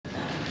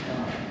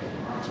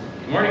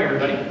morning,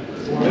 everybody.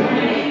 Good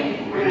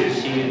morning. Great to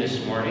see you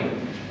this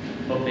morning.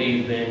 Hope that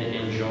you've been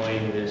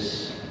enjoying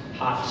this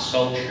hot,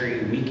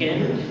 sultry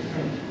weekend.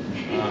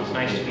 It's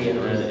nice to be in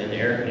the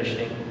air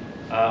conditioning.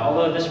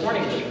 Although this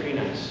morning was pretty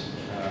nice.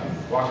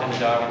 Walking the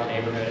dog in the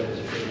neighborhood, it was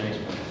a pretty nice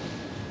morning.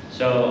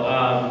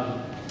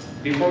 So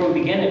before we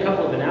begin, a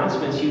couple of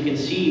announcements. You can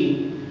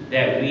see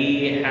that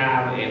we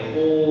have a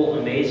whole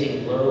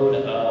amazing load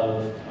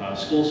of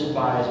school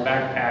supplies,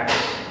 backpacks,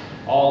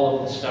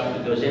 all of the stuff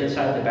that goes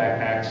inside the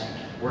backpacks.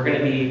 We're going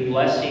to be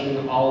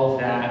blessing all of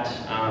that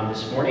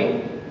this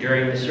morning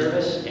during the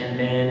service, and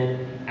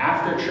then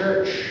after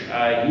church,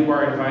 you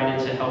are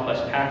invited to help us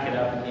pack it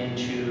up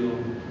into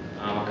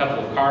a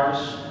couple of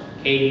cars,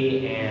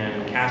 Katie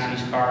and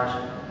Cassie's cars,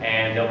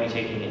 and they'll be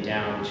taking it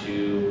down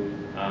to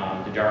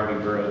the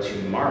Darby Borough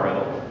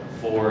tomorrow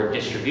for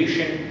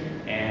distribution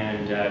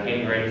and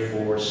getting ready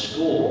for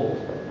school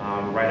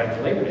right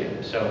after Labor Day.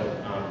 So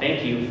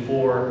thank you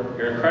for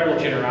your incredible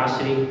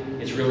generosity.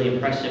 It's really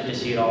impressive to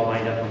see it all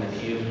lined up on the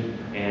pew,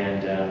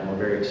 and we're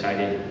very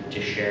excited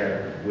to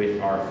share with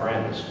our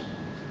friends.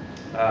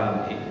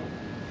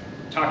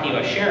 Talking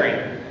about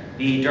sharing,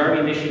 the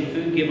Darby Mission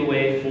food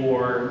giveaway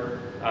for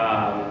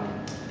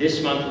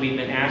this month, we've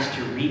been asked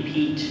to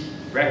repeat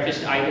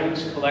breakfast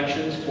items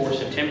collections for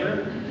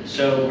September.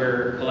 So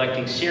we're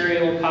collecting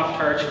cereal,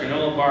 Pop-Tarts,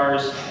 granola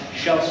bars,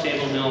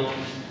 shelf-stable milk.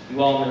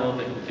 You all know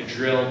the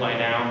drill by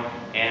now.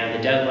 And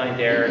the deadline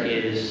there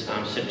is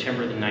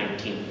September the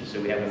 19th. So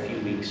we have a few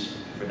weeks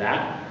for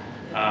that.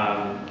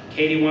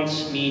 Katie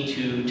wants me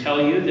to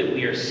tell you that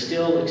we are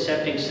still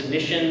accepting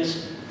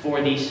submissions for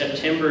the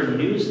September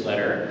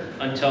newsletter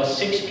until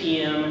 6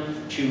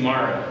 p.m.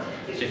 tomorrow.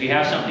 So if you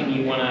have something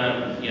you want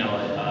to,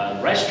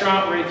 a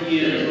restaurant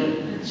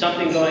review,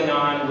 something going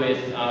on with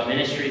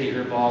ministry that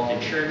you're involved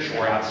in church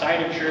or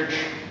outside of church,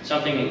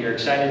 something that you're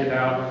excited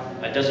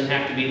about, it doesn't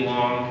have to be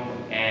long.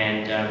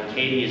 And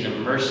Katie is a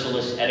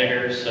merciless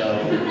editor, so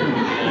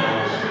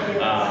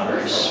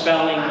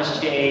spelling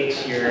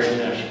mistakes,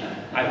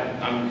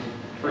 I'm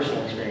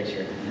personal experience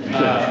here.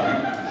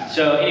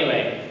 So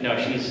anyway, no,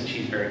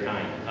 she's very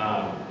kind.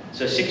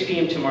 So 6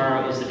 p.m.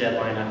 tomorrow is the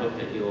deadline. I hope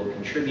that you'll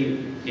contribute.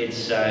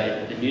 It's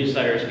the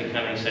newsletter is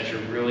becoming such a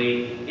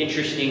really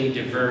interesting,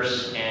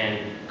 diverse, and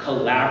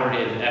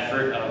collaborative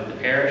effort of the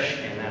parish,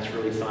 and that's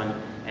really fun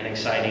and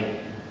exciting.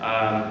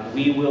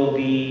 We will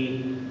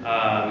be,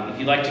 if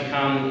you'd like to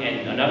come,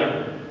 and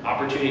another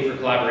opportunity for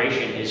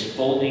collaboration is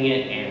folding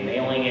it and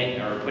mailing it,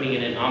 or putting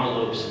it in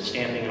envelopes and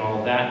stamping and all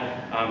of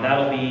that.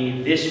 That'll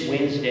be this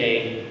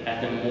Wednesday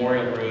at the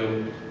Memorial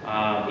Room,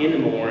 in the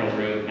Memorial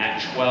Room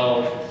at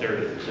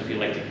 12:30. So if you'd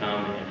like to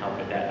come and help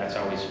with that, that's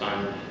always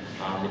fun.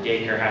 The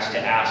daycare has to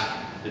ask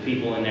the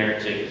people in there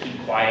to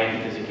keep quiet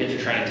because the kids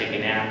are trying to take a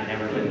nap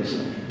and everyone's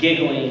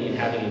giggling and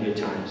having a good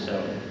time.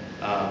 So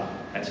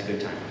that's a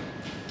good time.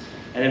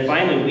 And then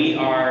finally, we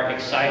are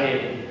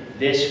excited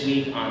this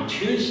week on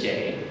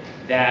Tuesday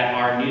that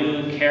our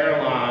new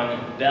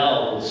Carillon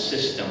bells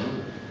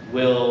system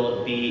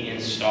will be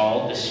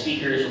installed. The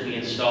speakers will be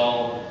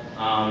installed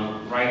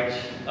right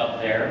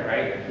up there,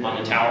 right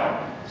on the tower.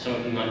 Some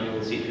of you might be able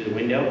to see it through the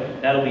window.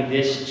 That'll be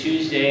this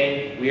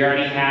Tuesday. We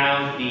already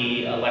have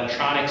the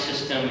electronic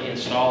system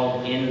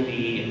installed in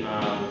the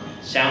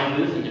sound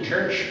booth in the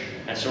church,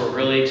 and so we're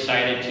really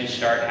excited to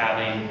start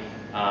having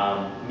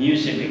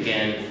music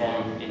again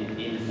in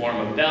the form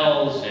of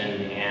bells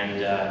and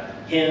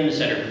hymns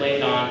that are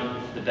played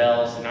on the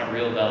bells. They're not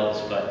real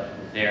bells, but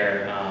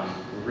they're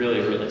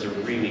it's a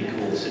really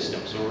cool system.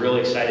 So we're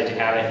really excited to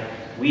have it.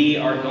 We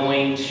are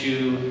going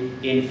to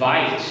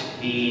invite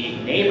the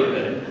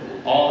neighborhood,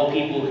 all the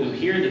people who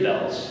hear the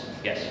bells.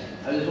 Yes?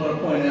 I just want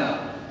to point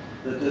out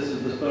that this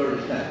is the third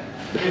attempt.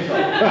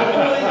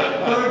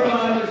 Third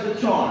time is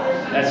the charm.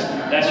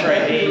 That's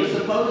right. It was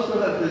supposed to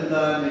have been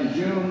done in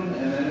June,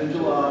 and then in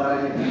July,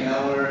 and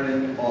now we're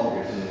in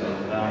August.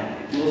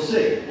 We'll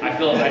see. I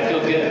feel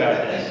good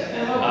about this.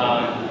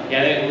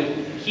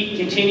 We keep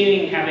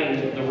continuing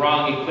having the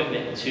wrong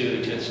equipment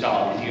to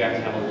install because you have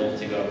to have a lift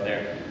to go up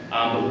there.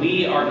 But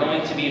we are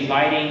going to be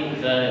inviting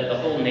the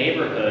whole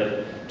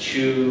neighborhood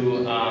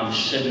to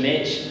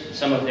submit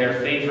some of their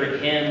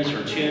favorite hymns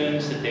or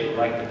tunes that they would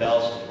like the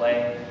bells to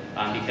play,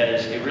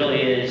 because it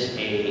really is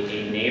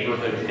a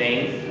neighborhood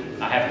thing.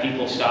 I have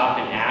people stop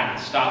me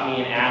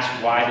and ask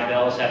why the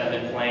bells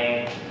haven't been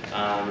playing.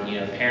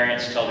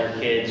 Parents tell their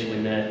kids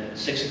when the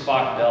 6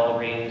 o'clock bell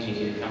rings, you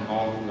need to come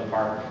home from the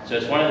park. So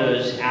it's one of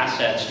those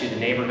assets to the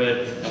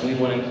neighborhood, and we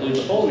want to include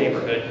the whole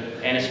neighborhood,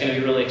 and it's going to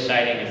be really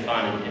exciting and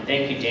fun. And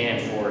thank you, Dan,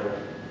 for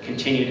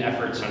continued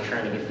efforts on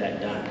trying to get that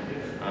done.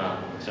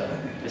 So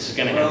this is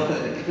going to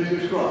happen.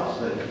 Fingers crossed.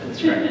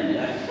 That's right.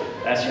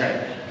 That's right.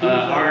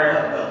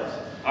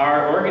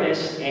 Our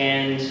organist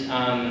and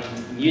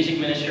music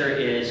minister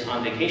is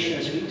on vacation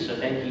this week, so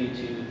thank you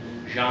to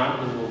Jean,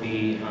 who will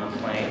be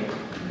playing.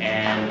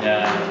 And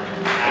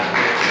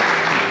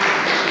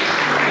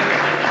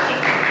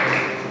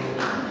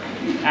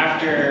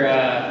after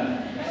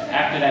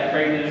that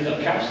prelude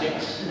of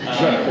chopsticks,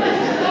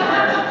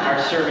 our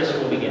service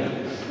will begin.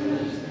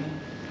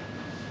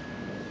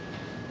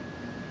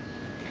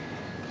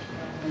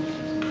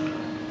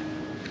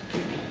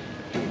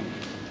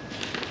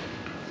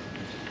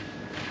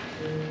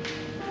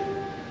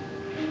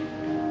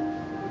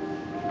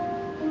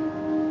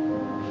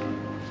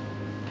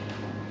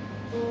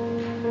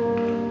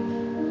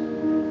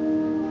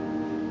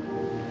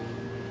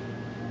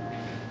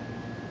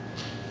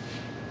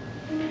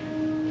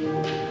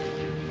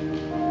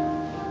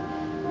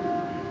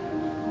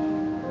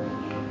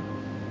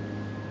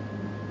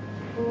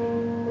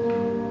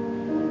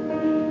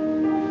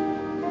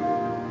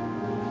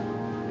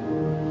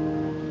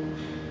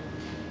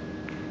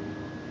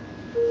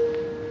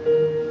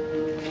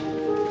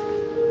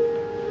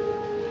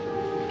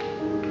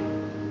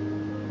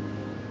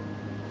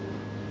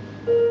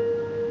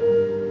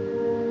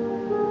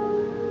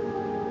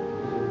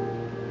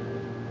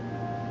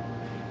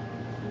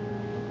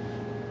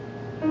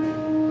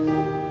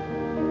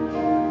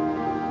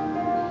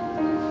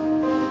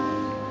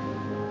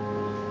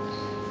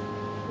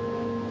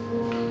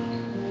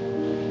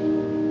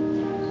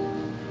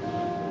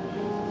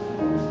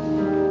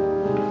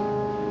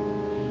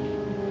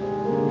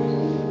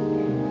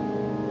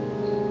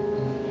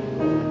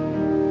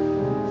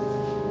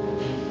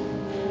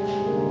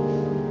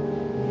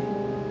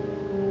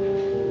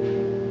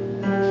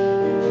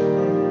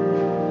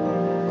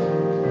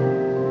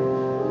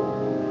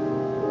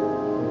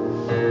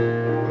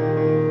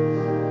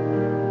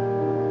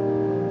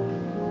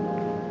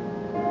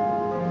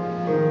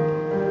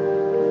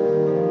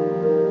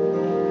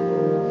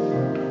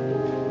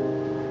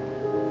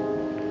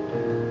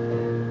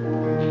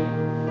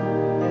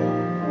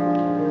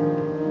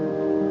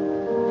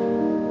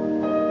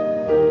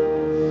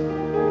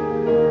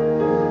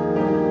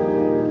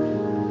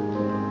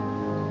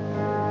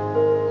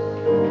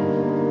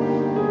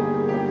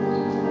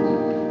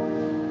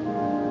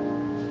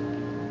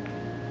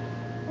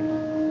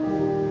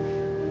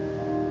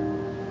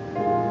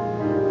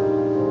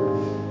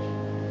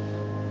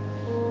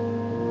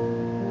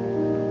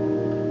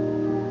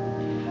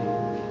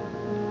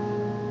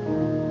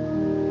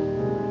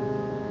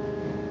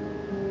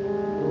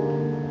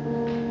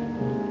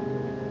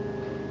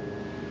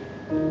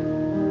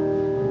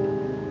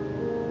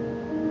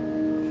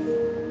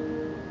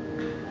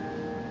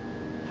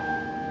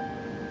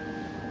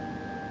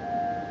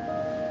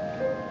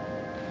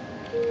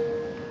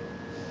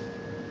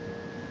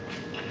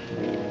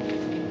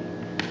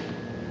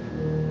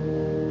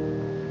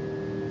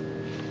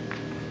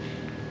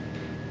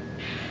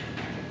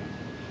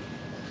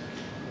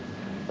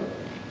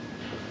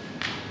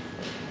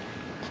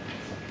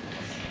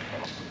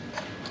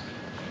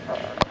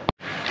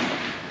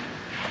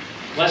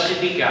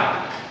 Blessed be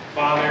God,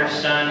 Father,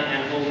 Son,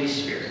 and Holy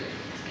Spirit.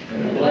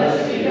 And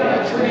blessed be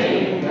God's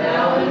reign,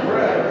 now and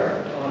forever.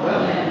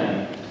 Amen.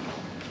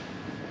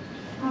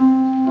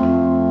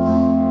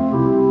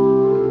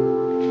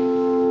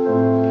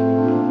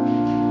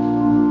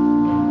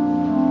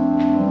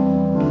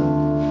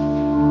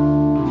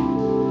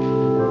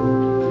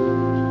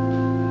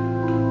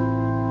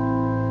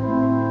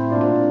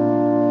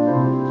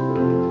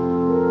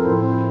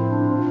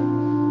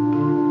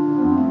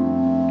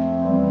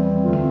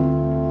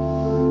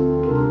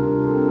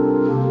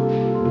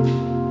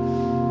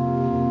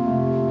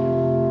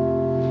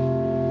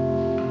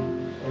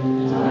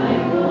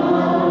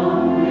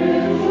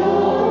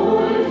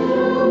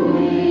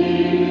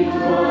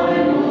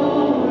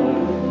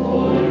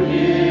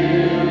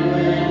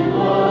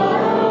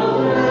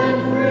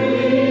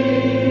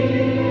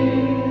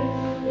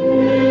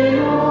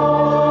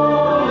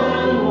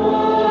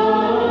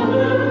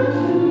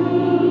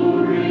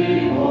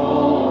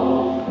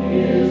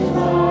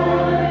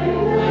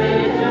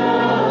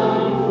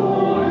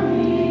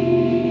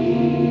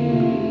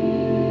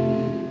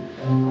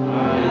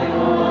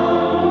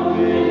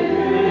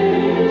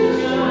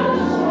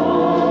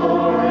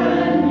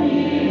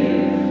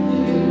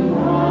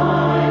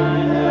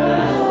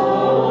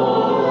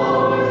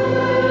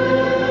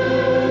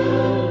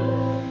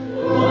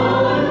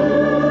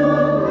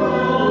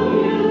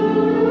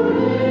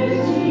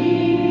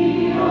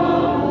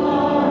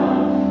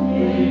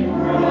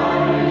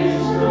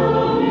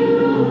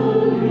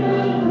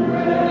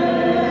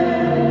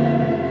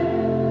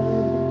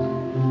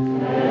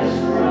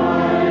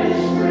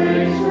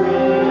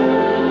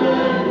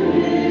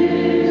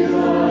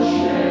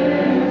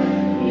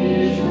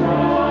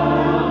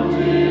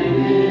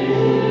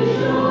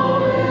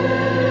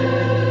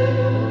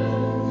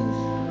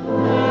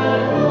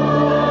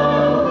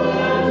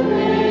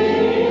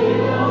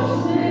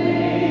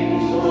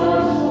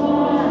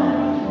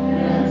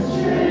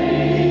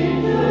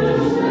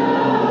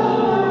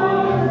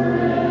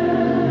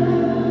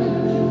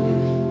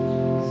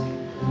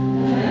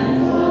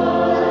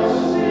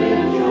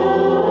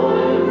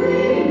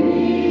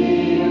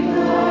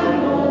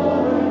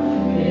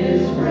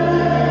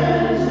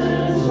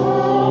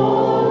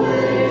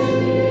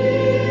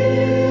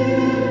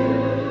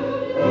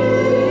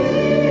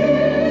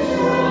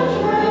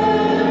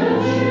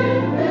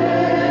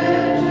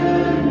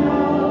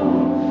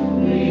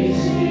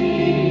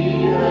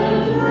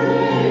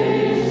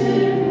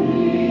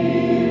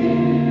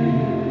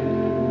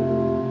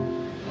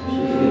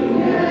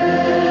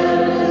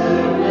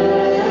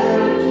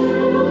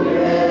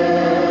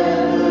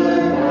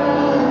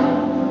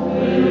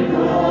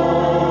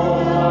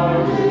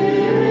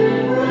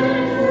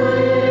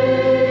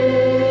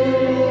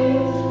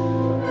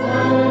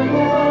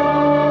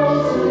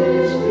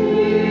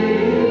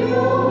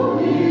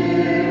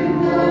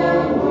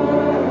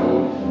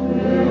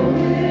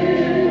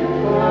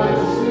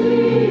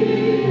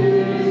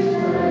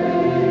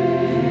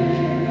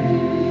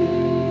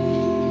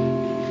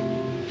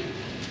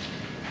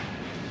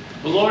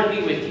 The Lord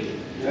be with you.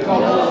 And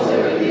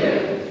also with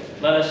you.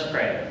 Let us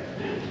pray.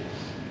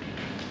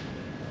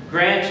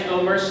 Grant,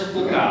 O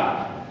merciful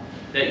God,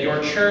 that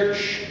your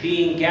church,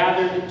 being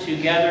gathered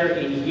together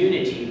in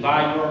unity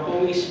by your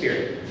Holy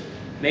Spirit,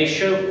 may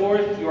show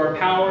forth your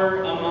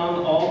power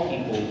among all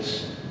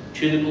peoples,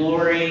 to the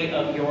glory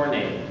of your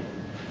name.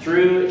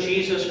 Through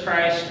Jesus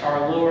Christ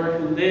our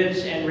Lord, who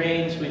lives and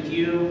reigns with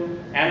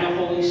you and the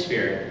Holy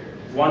Spirit,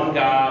 one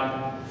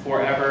God,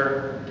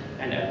 forever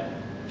and ever.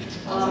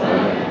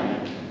 Amen.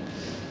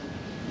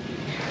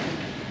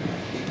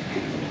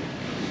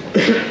 A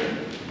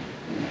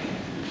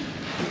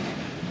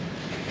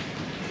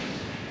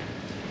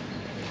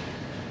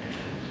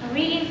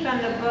reading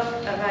from the book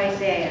of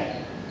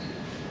Isaiah.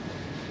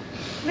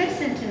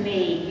 Listen to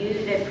me,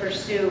 you that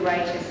pursue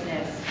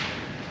righteousness,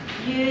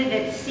 you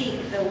that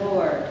seek the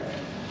Lord.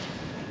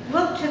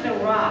 Look to the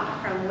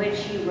rock from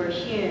which you were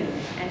hewn,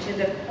 and to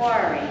the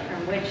quarry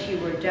from which you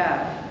were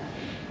dug.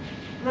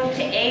 Look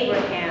to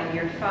Abraham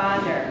your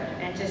father,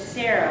 and to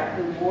Sarah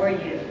who bore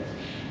you.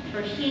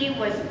 For he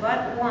was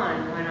but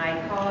one when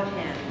I called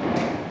him,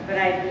 but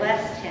I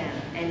blessed him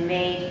and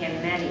made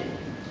him many.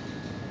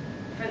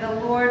 For the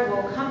Lord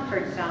will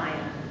comfort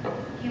Zion.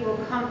 He will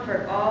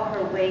comfort all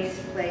her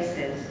waste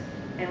places,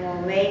 and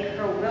will make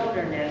her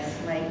wilderness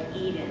like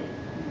Eden,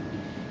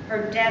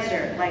 her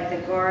desert like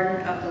the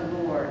garden of the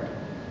Lord.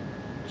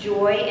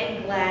 Joy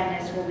and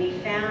gladness will be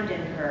found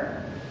in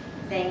her,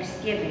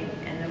 thanksgiving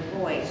and the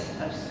voice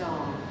of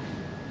song.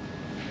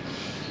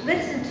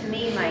 Listen to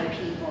me, my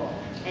people,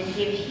 and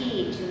give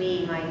heed to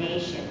me, my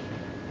nation.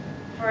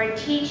 For a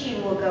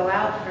teaching will go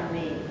out from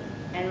me,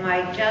 and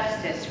my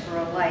justice for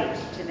a light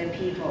to the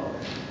people.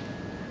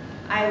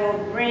 I will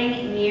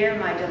bring near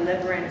my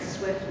deliverance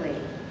swiftly.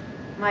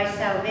 My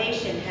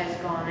salvation has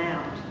gone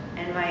out,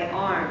 and my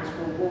arms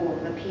will rule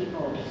the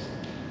peoples.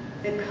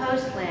 The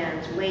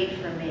coastlands wait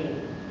for me,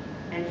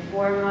 and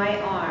for my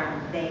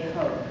arm they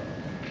hope.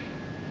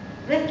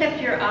 Lift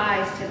up your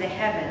eyes to the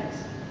heavens,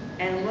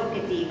 and look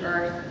at the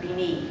earth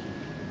beneath.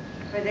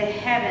 For the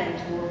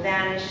heavens will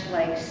vanish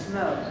like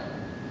smoke.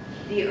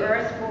 The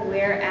earth will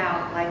wear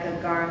out like a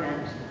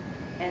garment,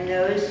 and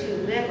those who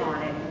live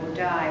on it will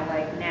die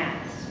like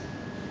gnats.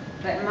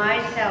 But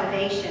my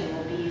salvation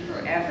will be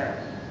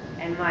forever,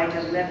 and my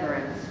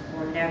deliverance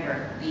will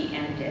never be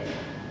ended.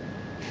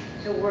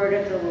 The word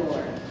of the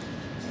Lord.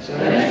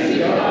 Thanks be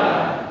to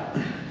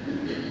God.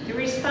 The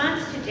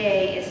response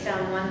today is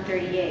Psalm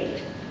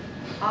 138.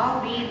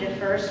 I'll read the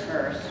first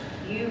verse,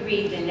 you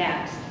read the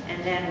next,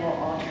 and then we'll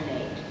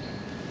alternate.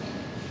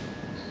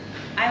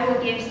 I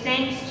will give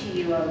thanks to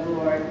you, O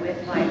Lord,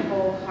 with my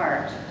whole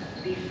heart.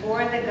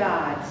 Before the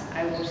gods,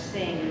 I will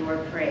sing your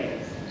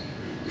praise.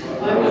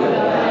 I will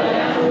bow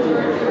down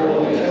before your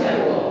holy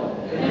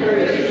temple and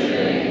praise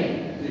your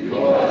name,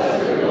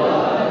 because of your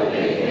love and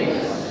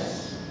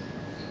faithfulness.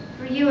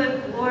 For you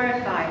have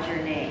glorified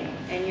your name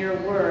and your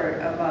word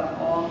above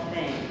all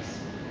things.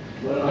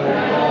 When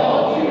I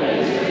call, you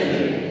answer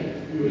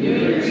me. You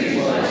increase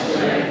my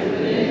strength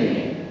within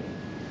me.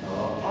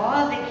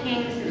 All the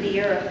kings of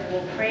the earth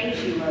will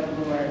praise you, O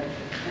Lord,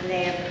 when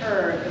they have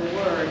heard the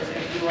words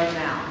of your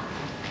mouth.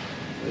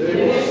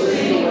 They will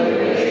sing the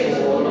praise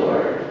of the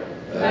Lord.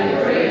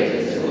 Thy great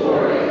is the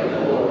glory of the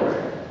Lord.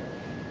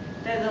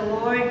 Though the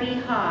Lord be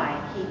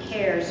high, he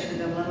cares for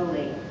the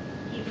lowly.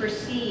 He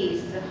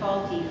perceives the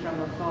haughty from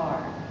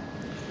afar.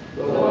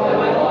 Though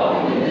I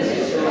walk in the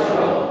midst of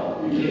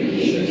trouble, you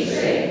keep me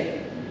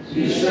safe.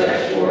 You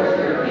stretch forth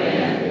your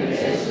hand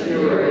against the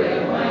fury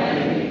of my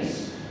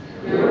enemies.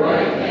 Your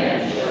right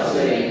hand shall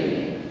save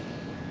me.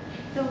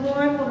 The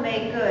Lord will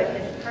make good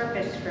his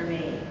purpose for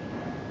me.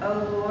 O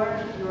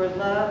Lord, your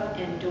love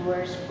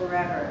endures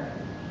forever.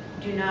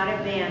 Do not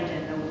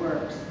abandon the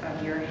works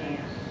of your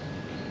hand.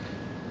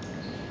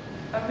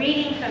 A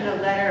reading from the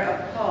letter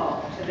of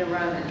Paul to the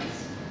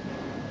Romans.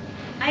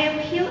 I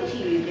appeal to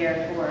you,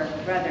 therefore,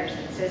 brothers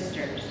and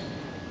sisters,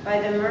 by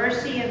the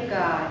mercy of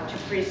God, to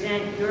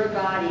present your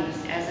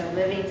bodies as a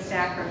living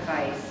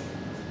sacrifice,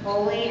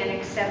 holy and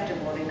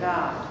acceptable to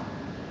God,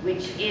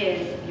 which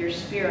is your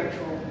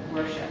spiritual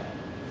worship.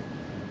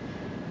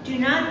 Do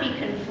not be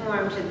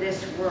conformed to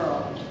this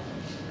world,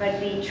 but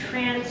be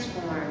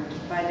transformed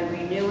by the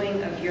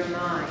renewing of your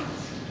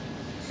minds,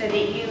 so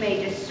that you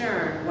may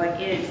discern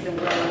what is the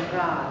will of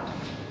God,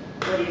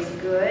 what is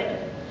good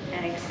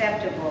and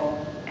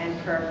acceptable and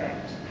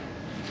perfect.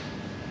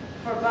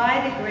 For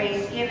by the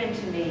grace given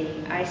to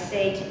me, I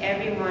say to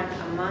everyone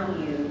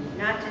among you,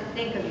 not to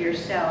think of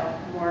yourself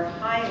more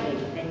highly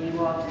than you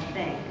ought to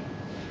think,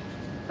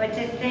 but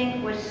to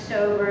think with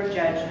sober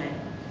judgment,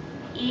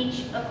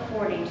 each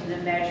according to the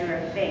measure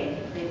of faith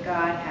that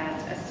God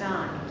has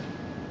assigned.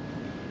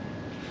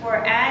 For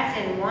as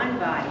in one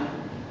body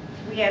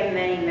we have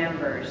many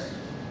members,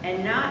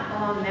 and not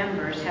all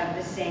members have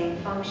the same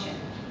function,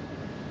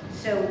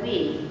 so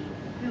we,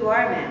 who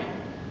are many,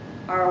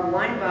 are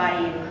one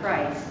body in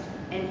Christ,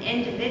 and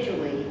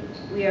individually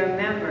we are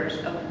members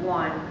of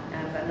one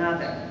and of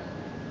another.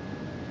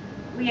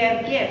 We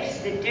have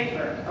gifts that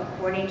differ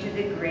according to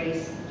the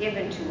grace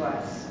given to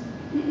us.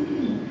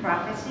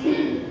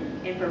 Prophecy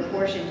in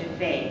proportion to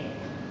faith,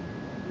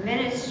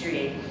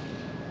 ministry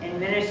in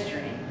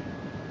ministering,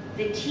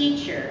 the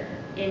teacher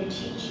in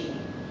teaching,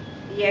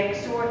 the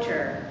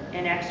exhorter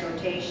in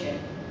exhortation,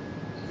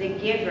 the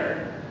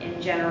giver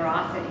in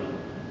generosity,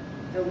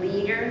 the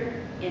leader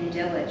in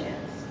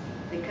diligence,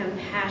 the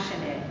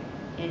compassionate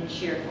in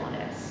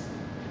cheerfulness.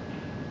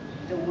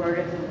 The word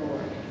of the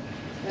Lord.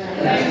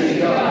 Thanks be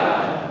to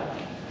God.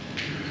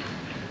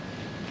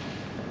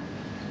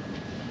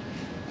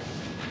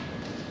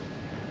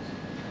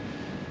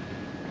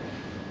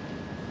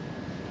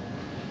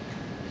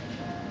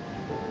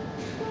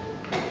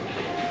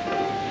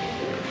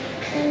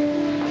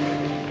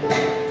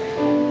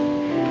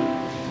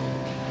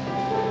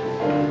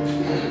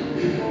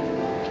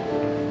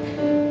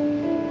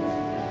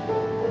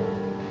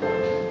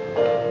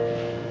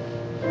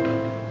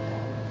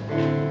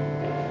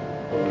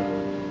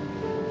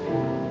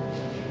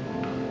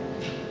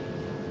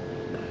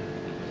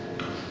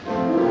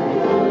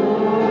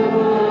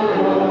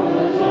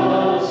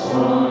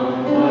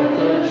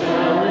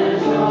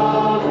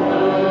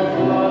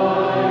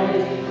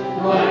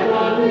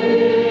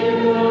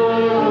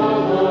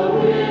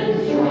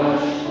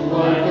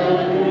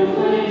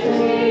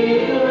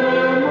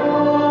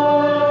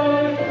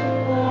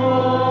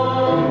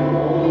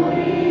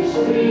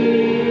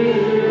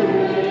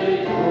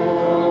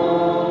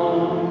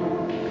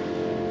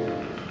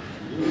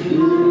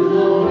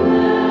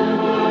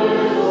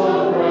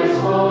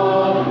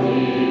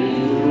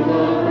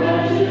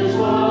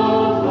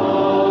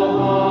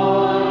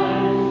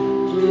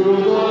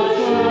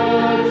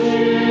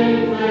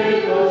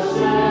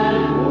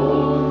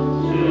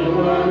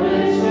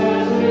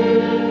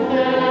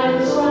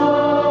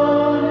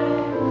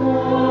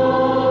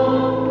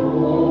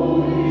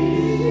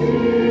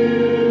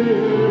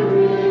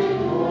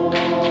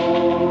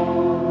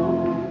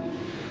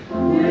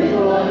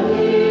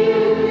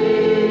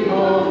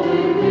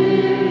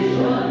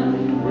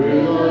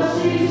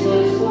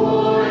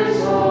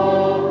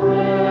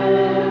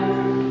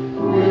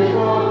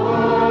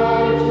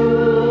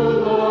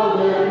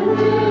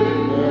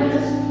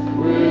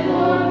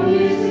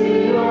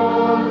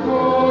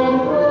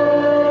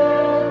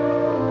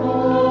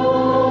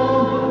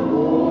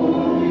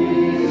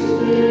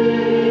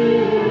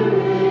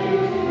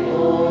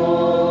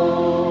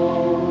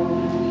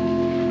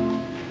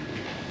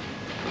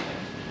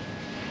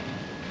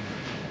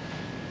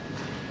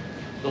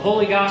 The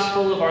Holy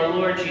Gospel of our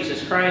Lord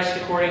Jesus Christ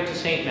according to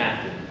St.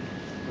 Matthew.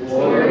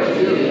 Glory to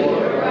you,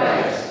 Lord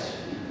Christ.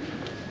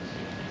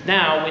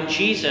 Now, when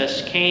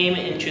Jesus came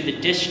into the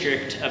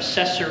district of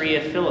Caesarea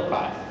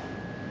Philippi,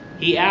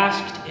 he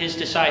asked his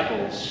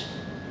disciples,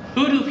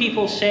 "Who do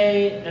people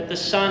say that the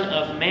Son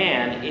of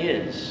Man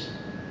is?"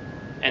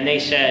 And they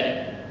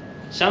said,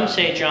 "Some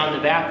say John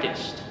the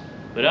Baptist,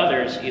 but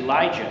others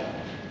Elijah,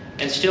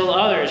 and still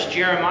others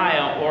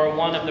Jeremiah or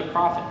one of the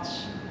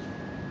prophets."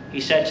 He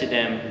said to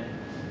them,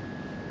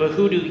 "But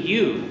who do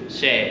you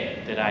say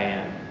that I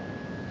am?"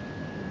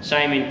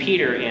 Simon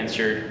Peter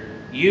answered,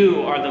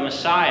 "You are the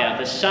Messiah,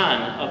 the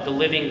Son of the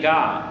living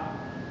God."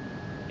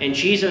 And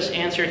Jesus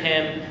answered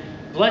him,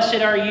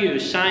 "Blessed are you,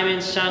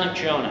 Simon, son of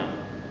Jonah,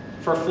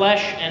 for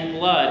flesh and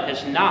blood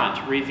has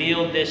not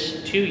revealed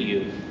this to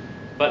you,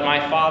 but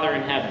my Father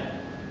in heaven.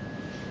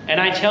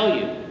 And I tell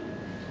you,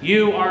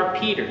 you are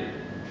Peter,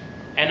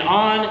 and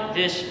on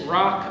this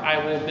rock I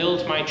will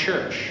build my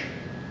church,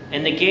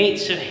 and the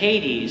gates of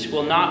Hades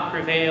will not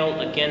prevail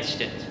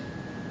against it.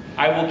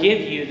 I will give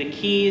you the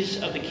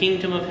keys of the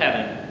kingdom of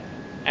heaven,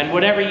 and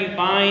whatever you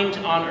bind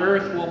on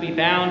earth will be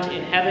bound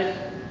in heaven,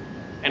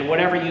 and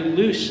whatever you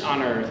loose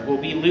on earth will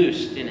be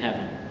loosed in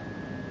heaven."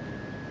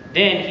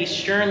 Then he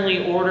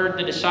sternly ordered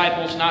the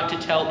disciples not to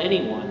tell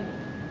anyone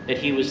that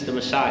he was the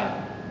Messiah.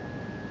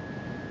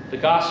 The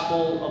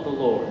Gospel of the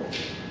Lord.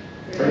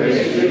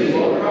 Praise to you,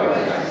 Lord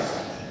Christ.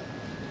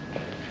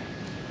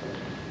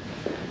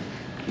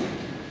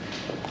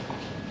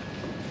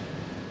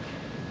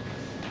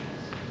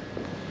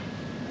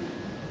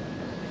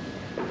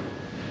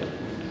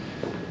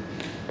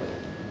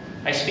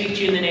 I speak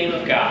to you in the name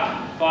of God,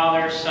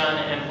 Father, Son,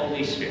 and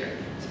Holy Spirit.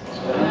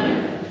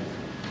 Amen.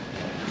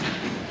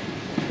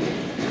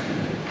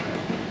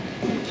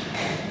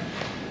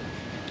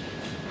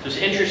 It was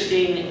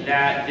interesting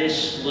that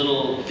this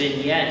little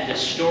vignette,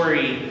 this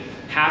story,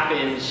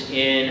 happens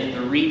in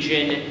the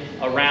region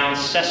around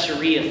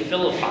Caesarea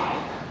Philippi.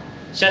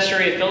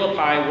 Caesarea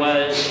Philippi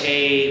was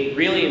a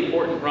really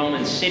important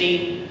Roman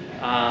city.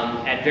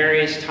 At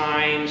various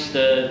times,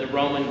 the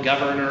Roman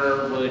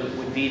governor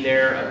would be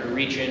there of the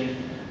region.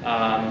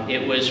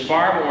 It was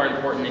far more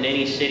important than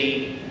any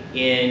city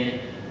in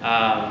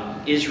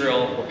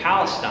Israel or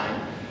Palestine.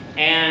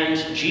 And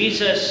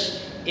Jesus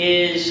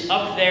is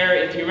up there.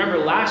 If you remember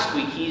last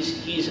week,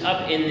 he's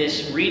up in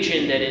this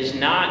region that is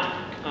not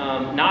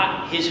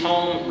his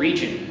home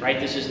region, right?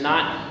 This is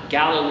not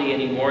Galilee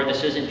anymore.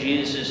 This isn't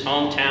Jesus'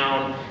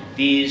 hometown.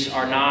 These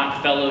are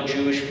not fellow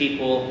Jewish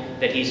people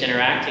that he's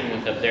interacting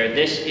with up there.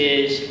 This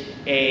is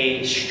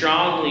a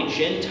strongly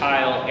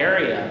Gentile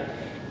area.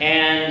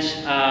 And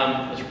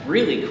what's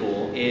really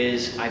cool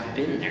is I've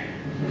been there.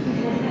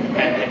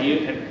 Have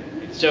you?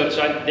 So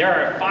there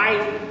are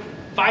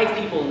five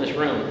people in this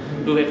room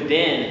who have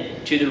been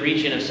to the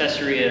region of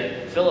Caesarea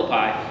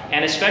Philippi,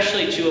 and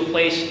especially to a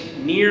place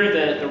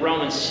near the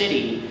Roman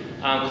city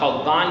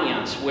called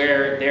Banyas,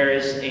 where there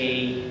is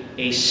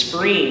a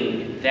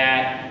spring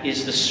that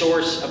is the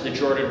source of the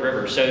Jordan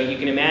River. So you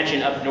can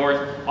imagine up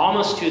north,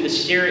 almost to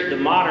the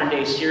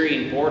modern-day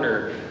Syrian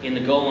border in the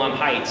Golan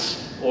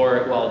Heights,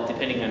 or, well,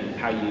 depending on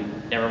how you,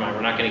 never mind,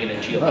 we're not going to get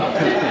into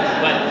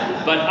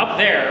geopolitics, but up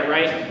there,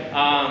 right?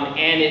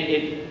 And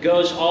it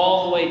goes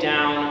all the way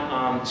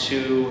down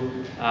to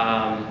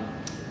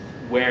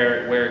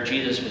where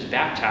Jesus was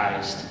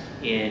baptized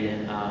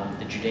in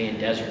the Judean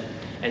desert.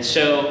 And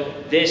so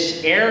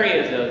this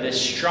area, though,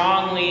 this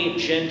strongly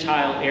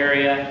Gentile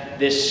area,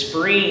 this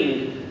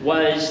spring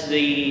was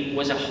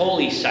a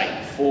holy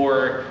site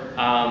for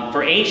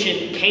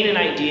ancient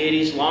Canaanite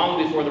deities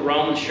long before the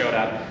Romans showed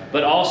up,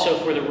 but also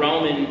for the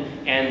Roman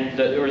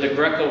the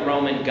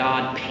Greco-Roman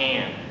god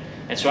Pan.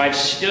 And so I've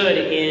stood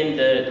in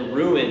the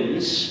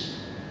ruins,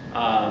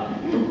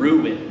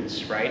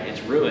 right?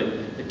 It's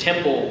ruined. The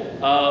temple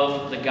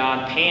of the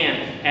god Pan,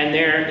 and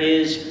there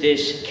is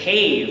this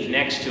cave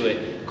next to it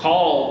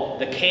called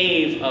the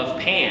Cave of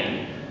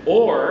Pan,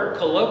 or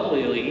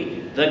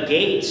colloquially, the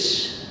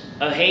Gates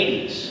of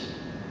Hades.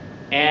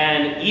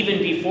 And even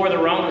before the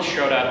Romans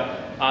showed up,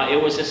 it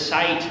was a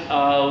site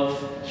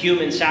of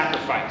human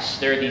sacrifice.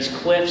 There are these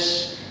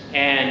cliffs,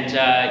 and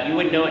you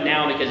wouldn't know it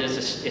now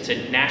because it's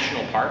a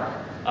national park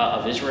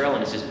of Israel,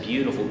 and it's this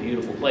beautiful,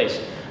 beautiful place.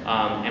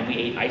 And we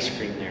ate ice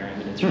cream there. I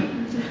mean, it's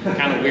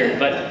kind of weird.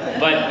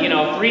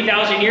 But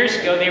 3,000 years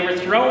ago, they were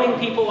throwing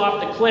people off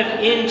the cliff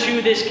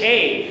into this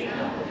cave,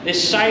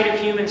 this site of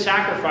human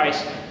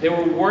sacrifice. They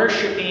were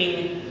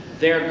worshiping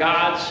their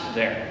gods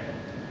there.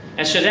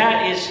 And so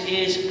that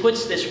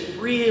puts this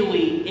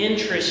really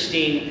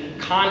interesting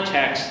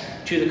context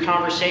to the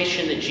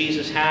conversation that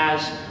Jesus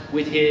has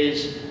with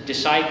his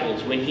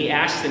disciples when he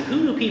asks them,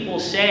 "Who do people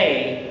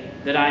say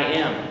that I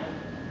am?"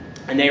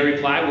 And they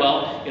reply,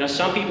 "Well,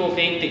 some people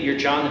think that you're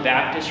John the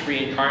Baptist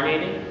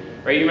reincarnated."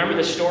 Right? You remember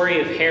the story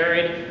of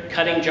Herod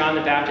cutting John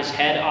the Baptist's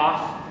head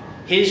off?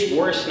 His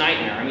worst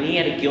nightmare, I mean, he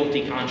had a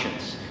guilty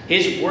conscience.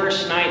 His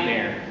worst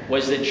nightmare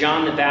was that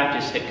John the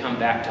Baptist had come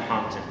back to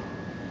haunt him.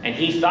 And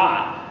he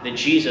thought that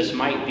Jesus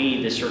might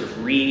be this sort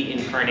of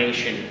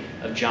reincarnation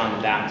of John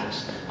the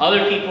Baptist.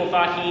 Other people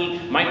thought he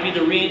might be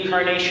the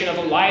reincarnation of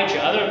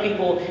Elijah. Other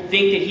people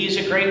think that he's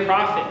a great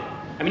prophet.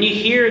 I mean, you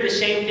hear the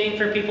same thing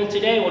from people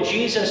today. Well,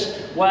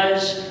 Jesus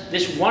was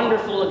this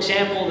wonderful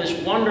example, this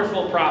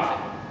wonderful prophet,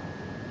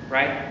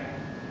 right?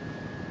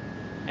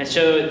 And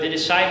so the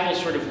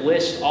disciples sort of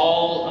list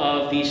all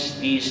of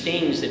these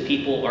things that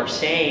people are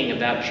saying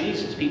about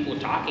Jesus. People are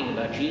talking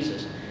about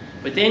Jesus.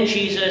 But then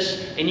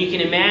Jesus, and you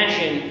can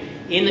imagine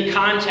in the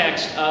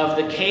context of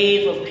the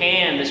cave of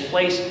Pan, this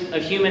place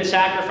of human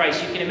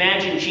sacrifice, you can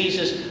imagine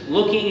Jesus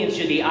looking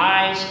into the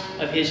eyes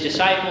of his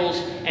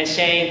disciples and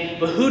saying,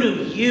 "But who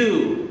do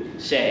you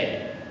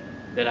say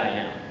that I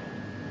am?"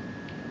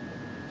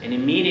 And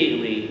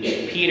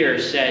immediately Peter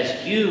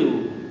says,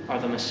 "You are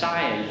the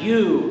Messiah.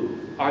 You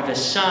are the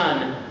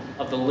Son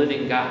of the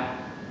living God."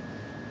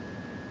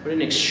 What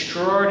an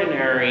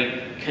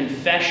extraordinary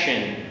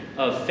confession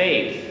of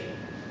faith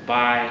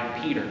by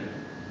Peter.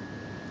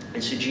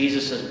 And so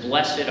Jesus says,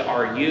 "Blessed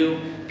are you,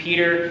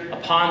 Peter,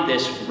 upon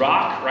this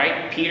rock,"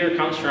 right? Peter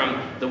comes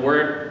from the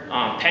word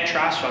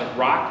Petros,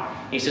 rock.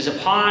 He says,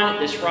 "Upon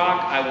this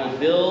rock I will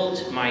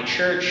build my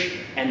church,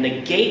 and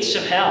the gates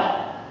of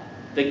hell,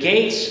 the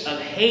gates of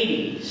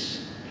Hades,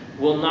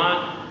 will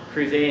not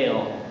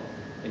prevail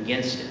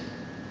against it."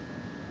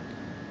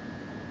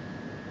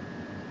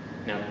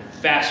 Now,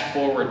 fast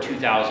forward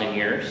 2,000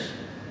 years,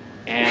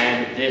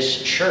 and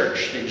this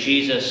church that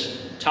Jesus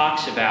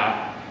talks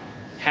about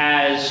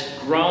has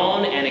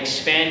grown and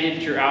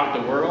expanded throughout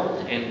the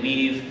world, and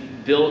we've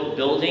built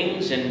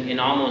buildings in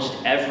almost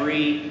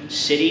every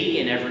city,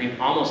 in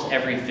almost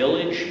every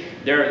village.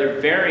 There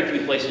are very few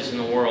places in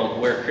the world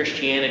where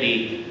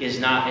Christianity is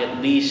not at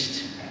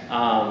least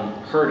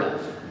heard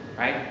of,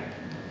 right?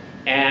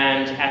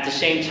 And at the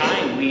same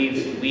time,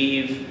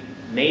 we've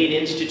made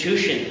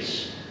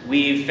institutions.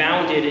 We've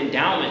founded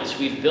endowments.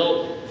 We've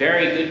built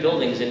very good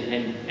buildings.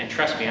 And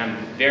trust me, I'm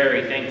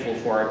very thankful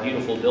for our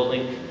beautiful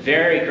building.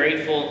 Very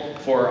grateful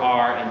for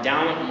our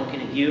endowment. I'm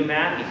looking at you,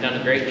 Matt. You've done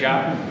a great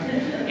job.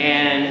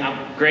 And I'm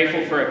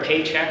grateful for a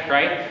paycheck,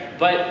 right?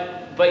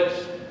 But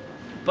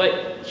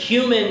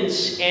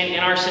humans and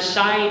our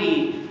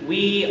society,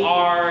 we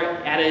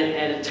are at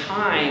a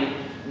time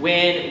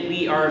when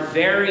we are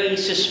very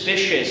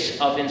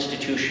suspicious of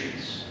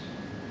institutions.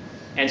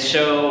 And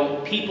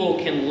so people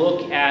can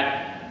look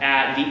at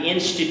the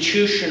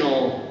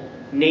institutional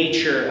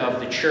nature of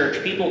the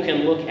church. People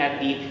can look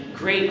at the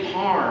great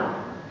harm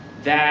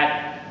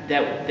that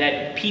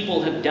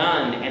people have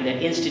done and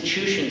that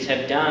institutions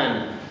have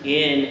done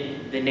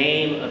in the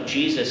name of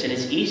Jesus. And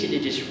it's easy to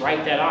just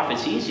write that off.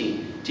 It's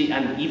easy,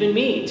 even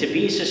me, to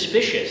be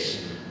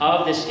suspicious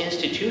of this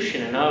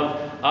institution and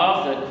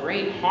of the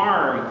great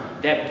harm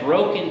that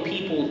broken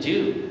people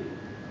do.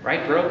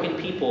 Right? Broken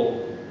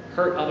people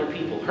hurt other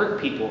people.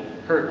 Hurt people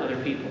hurt other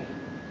people.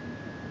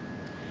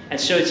 And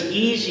so it's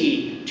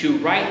easy to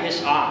write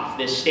this off,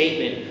 this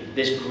statement,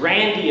 this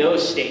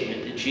grandiose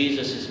statement that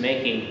Jesus is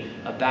making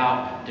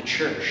about the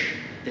church,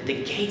 that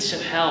the gates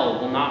of hell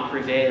will not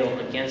prevail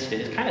against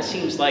it. It kind of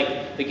seems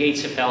like the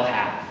gates of hell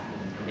have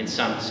in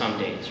some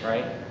days,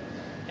 right?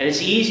 And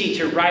it's easy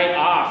to write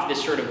off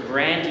this sort of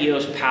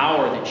grandiose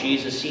power that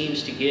Jesus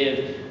seems to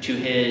give to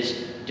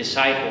his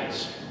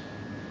disciples.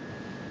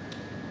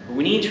 But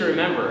we need to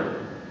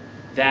remember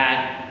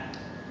that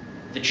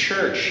the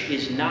church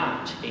is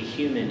not a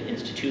human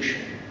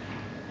institution.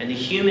 And the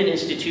human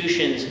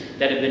institutions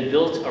that have been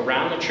built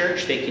around the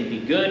church, they can be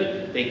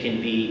good, they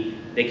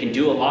can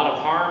do a lot of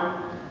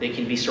harm, they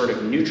can be sort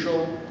of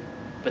neutral,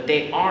 but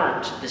they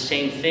aren't the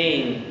same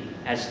thing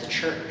as the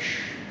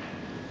church.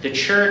 The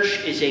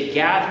church is a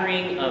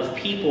gathering of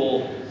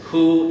people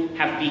who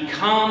have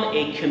become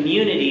a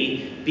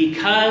community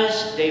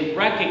because they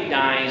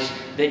recognize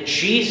that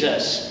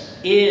Jesus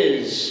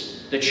is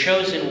the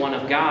chosen one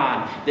of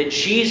God, that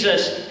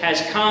Jesus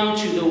has come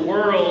to the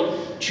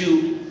world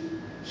to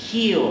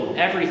heal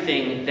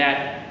everything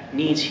that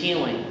needs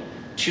healing,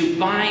 to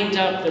bind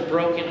up the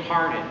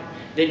brokenhearted,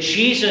 that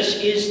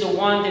Jesus is the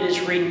one that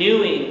is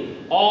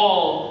renewing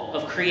all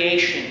of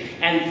creation.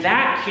 And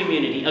that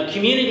community, a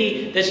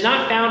community that's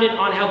not founded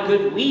on how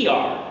good we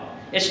are,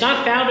 it's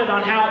not founded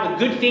on how the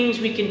good things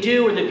we can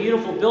do or the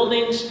beautiful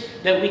buildings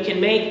that we can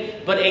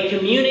make, but a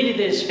community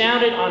that is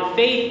founded on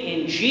faith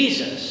in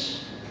Jesus.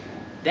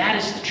 That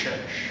is the church.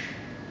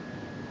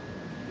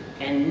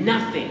 And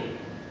nothing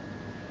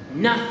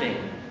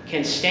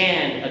can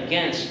stand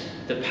against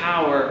the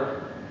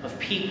power of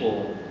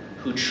people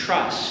who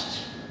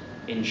trust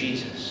in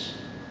Jesus.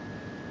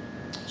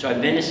 So I've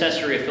been to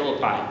Caesarea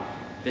Philippi.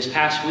 This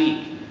past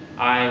week,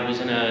 I was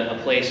in a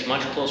place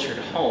much closer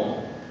to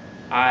home.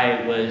 I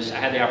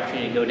had the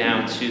opportunity to go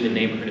down to the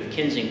neighborhood of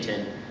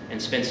Kensington and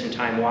spend some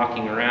time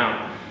walking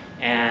around.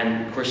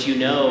 And of course, you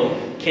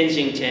know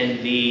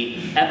Kensington, the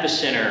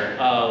epicenter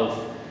of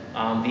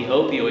the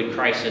opioid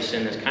crisis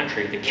in this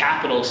country, the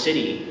capital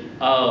city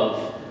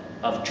of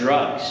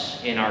drugs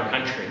in our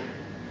country.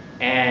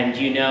 And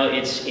you know,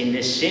 it's in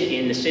the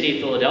city of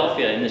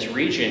Philadelphia, in this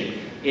region,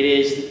 it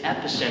is the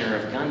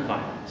epicenter of gun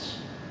violence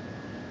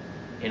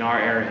in our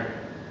area.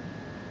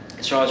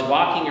 So I was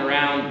walking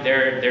around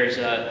there. There's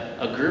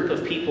a group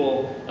of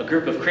people, a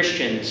group of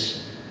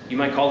Christians, you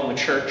might call them a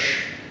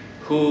church,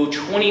 who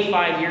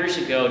 25 years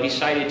ago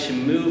decided to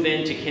move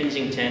into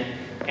Kensington,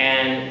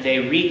 and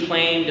they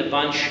reclaimed a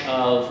bunch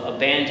of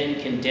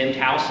abandoned, condemned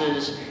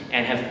houses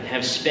and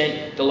have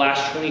spent the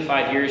last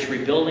 25 years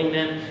rebuilding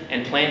them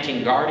and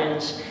planting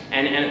gardens.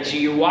 And so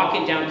you're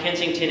walking down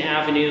Kensington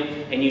Avenue,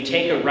 and you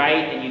take a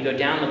right, and you go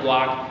down the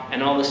block,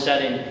 and all of a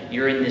sudden,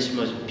 you're in this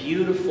most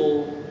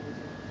beautiful,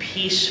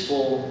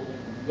 peaceful,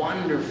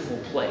 wonderful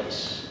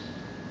place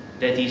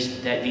that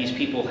these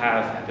people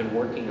have been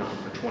working on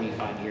for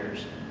 25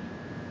 years.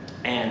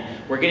 And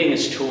we're getting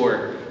this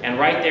tour, and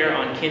right there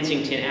on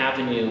Kensington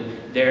Avenue,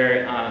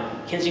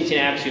 Kensington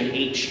Avenue and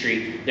 8th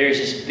Street, there's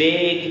this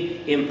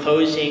big,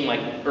 imposing, like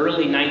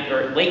late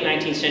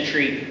 19th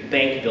century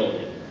bank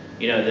building.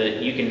 You know,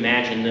 you can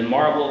imagine the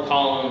marble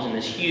columns and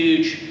this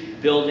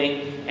huge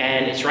building,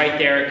 and it's right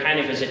there, kind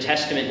of as a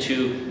testament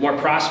to more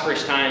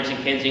prosperous times in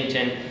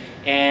Kensington.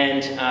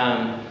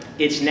 And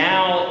it's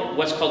now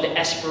what's called the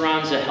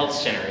Esperanza Health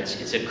Center.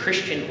 It's a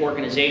Christian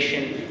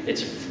organization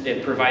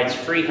that provides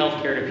free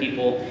health care to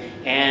people.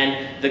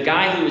 And the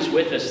guy who was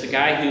with us, the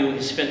guy who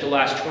has spent the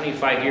last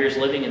 25 years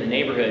living in the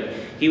neighborhood,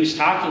 he was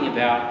talking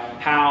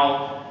about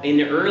how in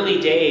the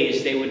early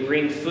days they would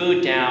bring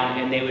food down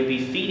and they would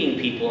be feeding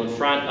people in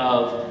front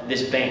of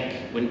this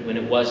bank when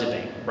it was a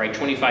bank, right?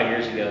 25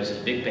 years ago, it was this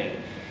big bank.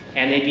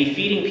 And they'd be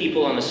feeding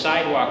people on the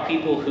sidewalk,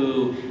 people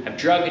who have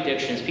drug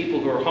addictions, people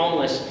who are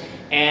homeless.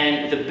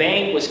 And the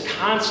bank was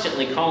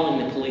constantly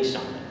calling the police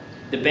on them.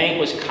 The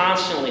bank was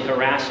constantly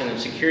harassing them.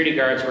 Security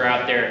guards were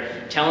out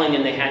there telling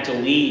them they had to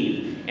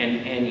leave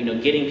and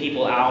getting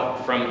people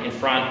out from in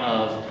front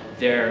of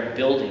their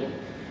building.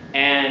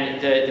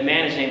 And the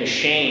man, his name is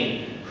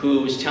Shane,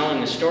 who was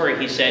telling the story,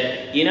 he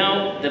said,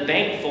 the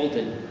bank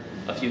folded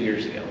a few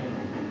years ago,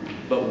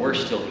 but we're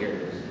still here.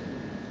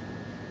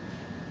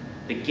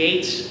 The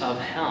gates of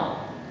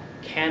hell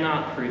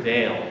cannot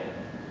prevail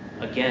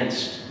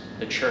against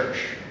the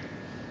church.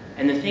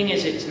 And the thing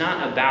is, it's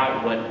not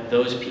about what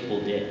those people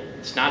did.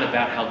 It's not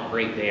about how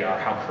great they are,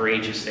 how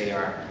courageous they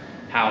are,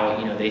 how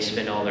they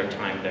spend all their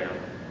time there.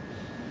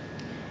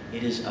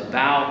 It is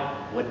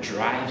about what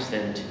drives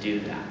them to do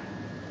that.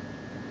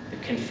 The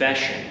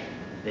confession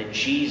that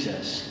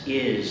Jesus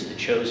is the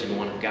chosen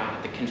one of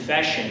God. The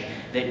confession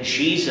that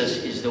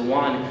Jesus is the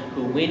one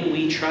who, when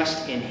we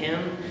trust in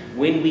him,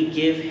 when we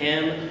give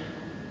him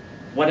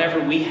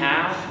whatever we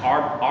have,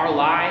 our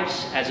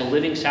lives as a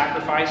living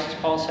sacrifice, as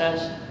Paul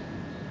says,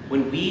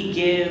 when we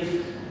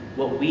give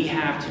what we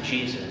have to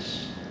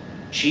Jesus,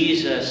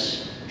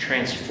 Jesus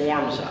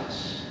transforms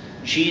us.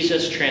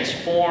 Jesus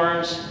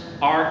transforms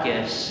our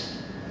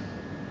gifts,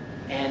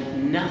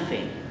 and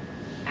nothing,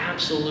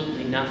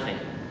 absolutely nothing,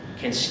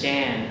 can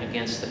stand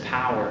against the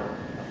power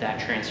of that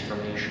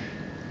transformation.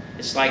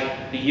 It's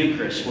like the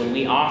Eucharist, when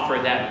we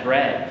offer that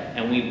bread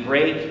and we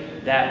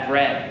break that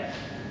bread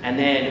and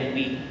then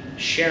we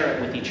share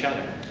it with each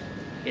other.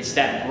 It's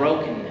that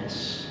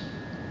brokenness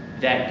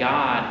that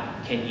God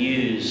can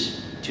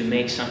use to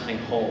make something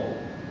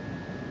whole.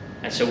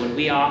 And so when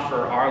we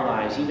offer our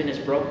lives, even as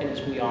broken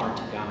as we are,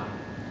 to God,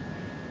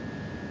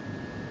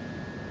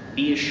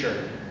 be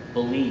assured,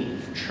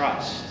 believe,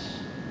 trust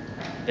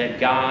that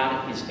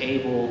God is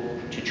able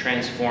to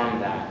transform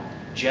that,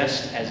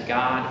 just as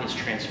God is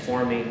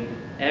transforming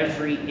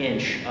every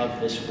inch of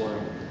this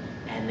world.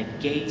 And the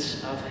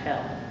gates of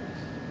hell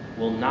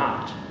will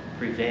not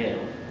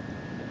prevail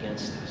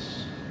against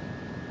us.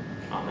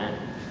 Amen.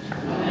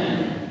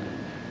 Amen.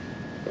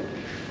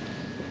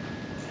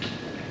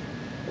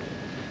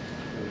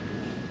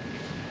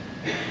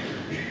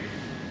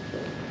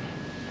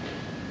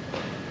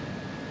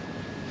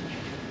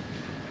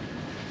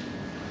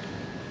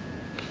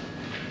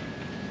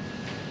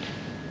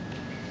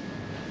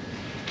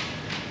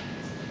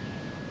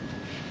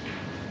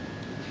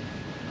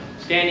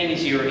 Standing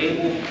as you are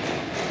able,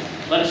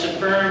 let us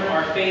affirm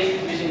our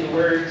faith using the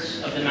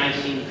words of the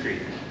Nicene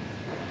Creed.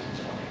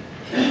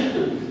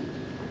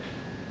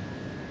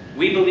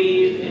 We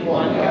believe in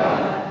one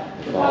God,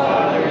 the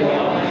Father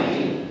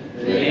Almighty,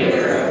 the maker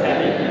of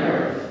heaven and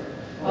earth,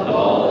 of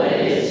all that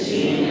is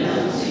seen and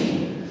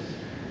unseen.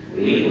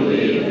 We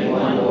believe in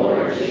one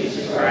Lord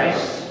Jesus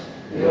Christ,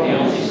 the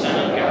only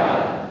Son of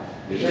God,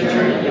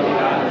 eternally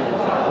God of the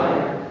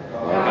Father,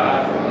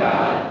 God from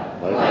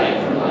God,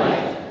 light from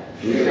light,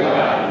 true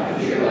God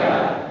from true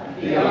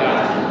God,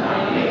 begotten,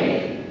 not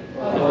made,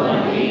 of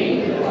one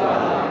being with the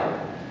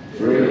Father.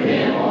 Through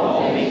him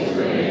all things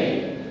were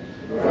made.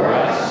 For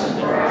us and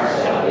for our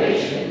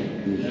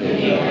salvation,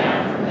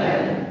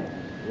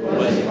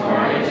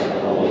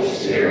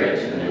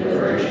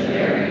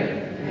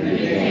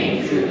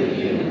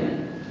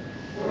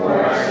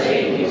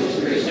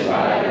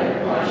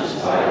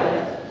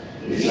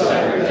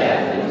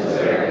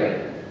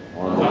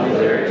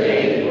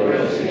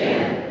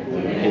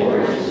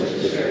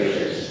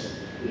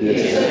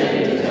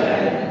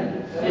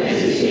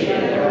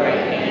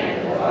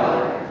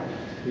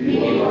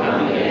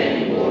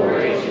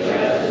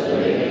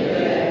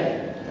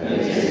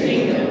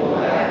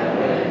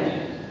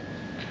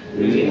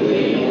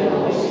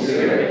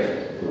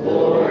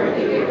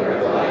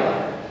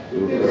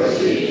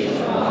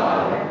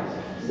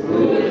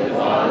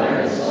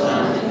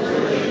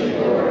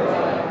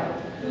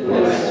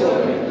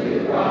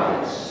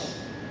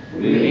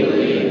 We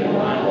believe in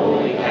one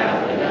holy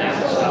Catholic and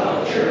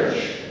Apostolic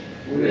Church.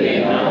 We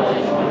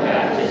acknowledge one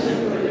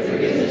baptism for the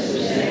forgiveness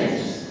of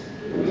sins.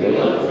 We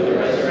look for the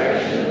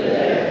resurrection of the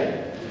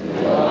dead and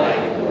the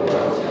life of the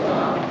world to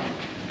come.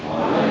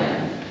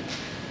 Amen.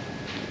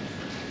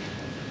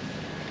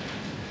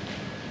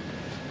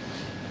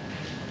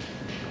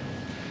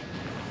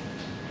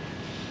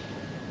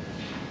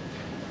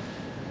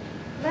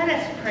 Let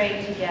us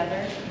pray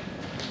together.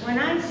 When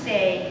I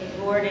say,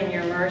 Lord, in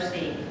your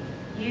mercy,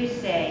 you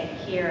say,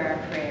 hear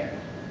our prayer.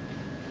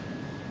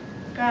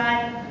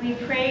 God, we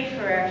pray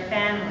for our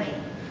family,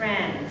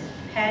 friends,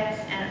 pets,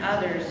 and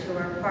others who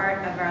are part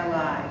of our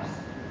lives.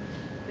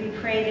 We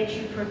pray that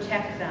you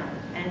protect them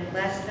and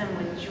bless them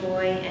with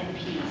joy and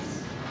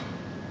peace.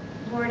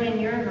 Lord, in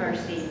your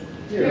mercy,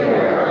 hear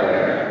our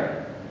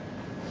prayer.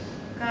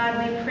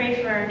 God, we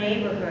pray for our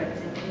neighborhoods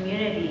and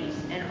communities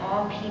and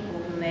all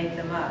people who make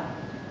them up,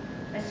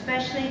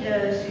 especially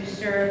those who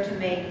serve to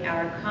make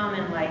our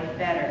common life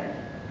better.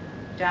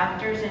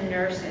 Doctors and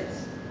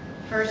nurses,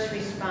 first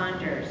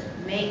responders,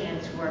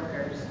 maintenance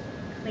workers,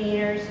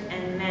 cleaners,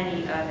 and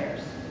many others.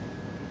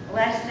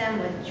 Bless them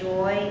with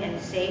joy and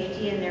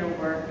safety in their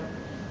work,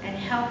 and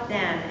help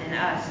them and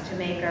us to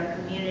make our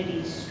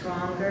communities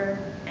stronger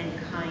and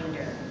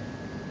kinder.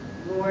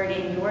 Lord,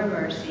 in your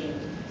mercy,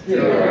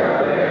 hear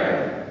our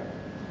prayer.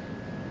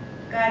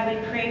 God,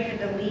 we pray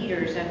for the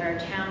leaders of our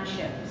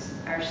townships,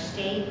 our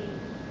state,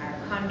 our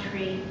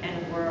country,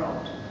 and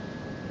world.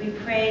 We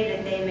pray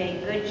that they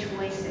make good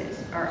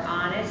choices, are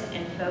honest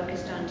and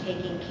focused on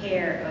taking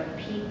care of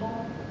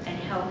people and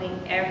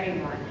helping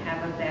everyone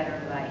have a better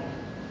life.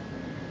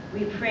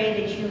 We pray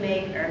that you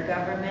make our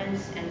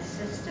governments and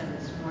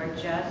systems more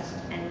just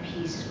and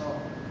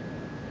peaceful.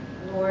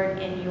 Lord,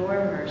 in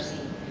your mercy,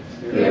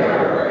 hear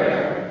our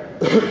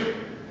prayer.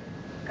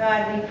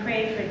 God, we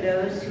pray for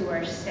those who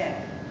are sick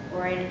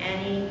or in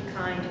any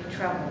kind of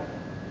trouble,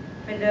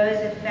 for those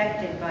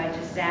affected by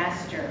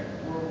disaster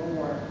or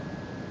war,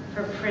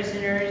 for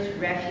prisoners,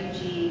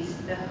 refugees,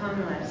 the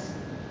homeless,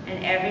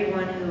 and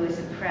everyone who is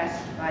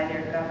oppressed by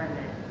their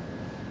government.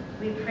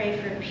 We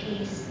pray for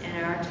peace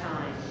in our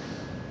time.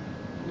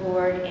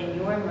 Lord, in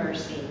your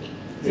mercy,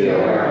 hear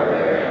our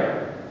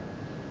prayer.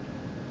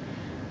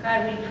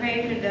 God, we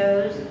pray for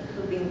those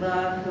who we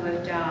love who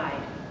have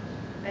died,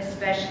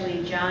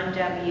 especially John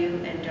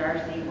W. and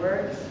Dorothy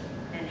Wirtz,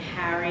 and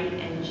Harry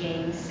and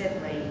James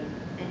Sibley,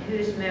 in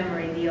whose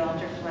memory the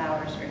altar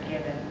flowers are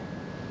given.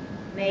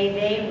 May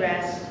they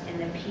rest in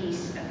the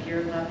peace of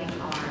your loving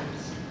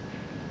arms.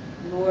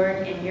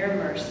 Lord, in your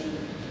mercy,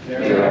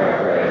 hear our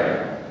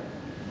prayer.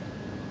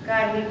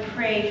 God, we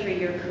pray for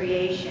your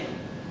creation.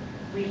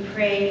 We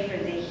pray for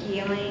the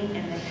healing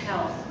and the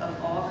health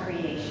of all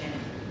creation,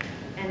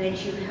 and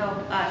that you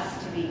help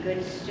us to be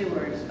good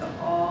stewards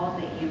of all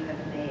that you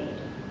have made.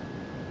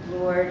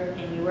 Lord,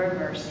 in your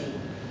mercy,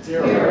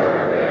 hear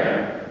our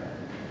prayer.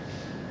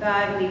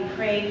 God, we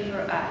pray for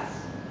us.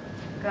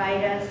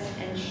 Guide us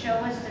and show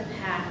us the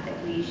path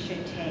that we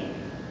should take.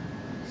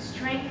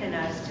 Strengthen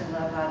us to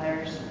love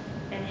others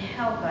and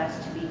help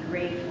us to be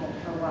grateful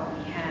for what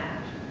we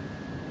have.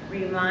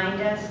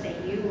 Remind us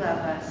that you love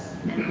us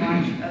and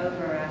watch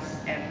over us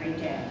every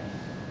day.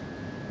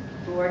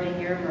 Lord,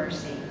 in your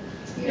mercy,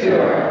 hear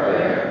our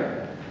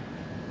prayer.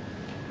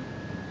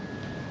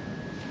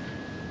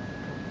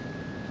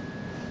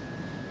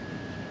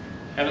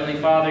 Heavenly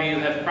Father, you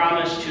have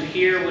promised to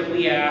hear what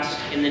we ask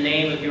in the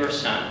name of your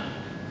Son.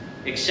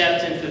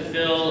 Accept and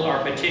fulfill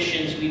our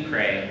petitions, we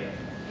pray,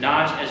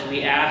 not as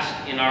we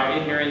ask in our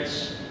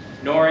ignorance,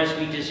 nor as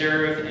we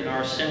deserve in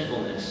our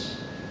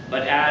sinfulness,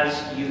 but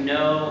as you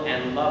know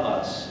and love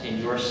us in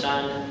your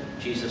Son,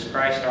 Jesus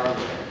Christ our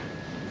Lord.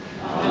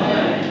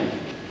 Amen.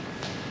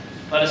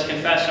 Let us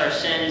confess our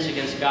sins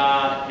against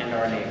God and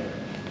our neighbor.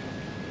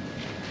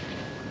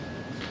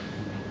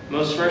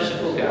 Most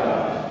merciful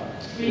God,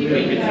 we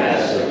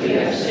confess that we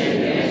have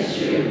sinned against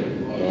you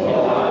in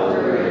thought,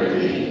 word,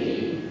 and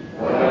deed,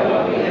 by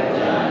what we have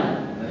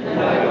done and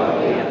by what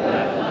we have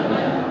left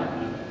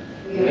undone.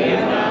 We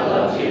have not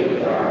loved you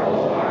with our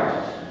whole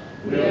heart.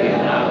 We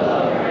have not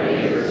loved our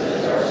neighbors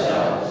as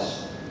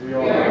ourselves. We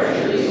are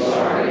truly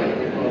sorry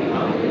and we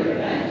humbly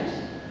repent.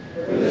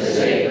 For the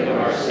sake of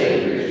our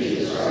Savior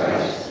Jesus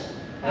Christ,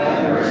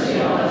 have mercy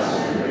on us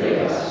and forgive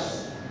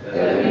us,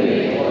 that we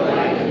may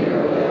delight in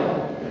your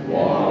will and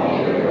walk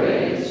in your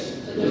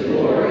ways, to the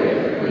glory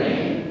of your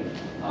name.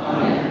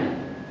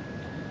 Amen.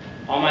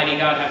 Almighty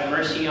God, have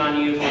mercy on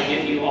you,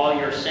 forgive you all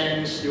your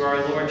sins through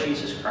our Lord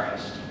Jesus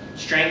Christ,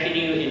 strengthen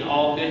you in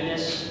all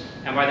goodness,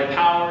 and by the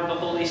power of the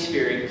Holy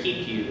Spirit,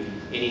 keep you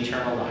in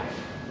eternal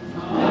life.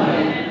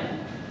 Amen.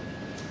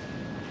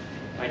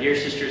 My dear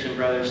sisters and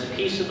brothers, the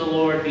peace of the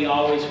Lord be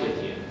always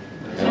with you.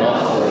 And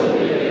also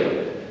with you.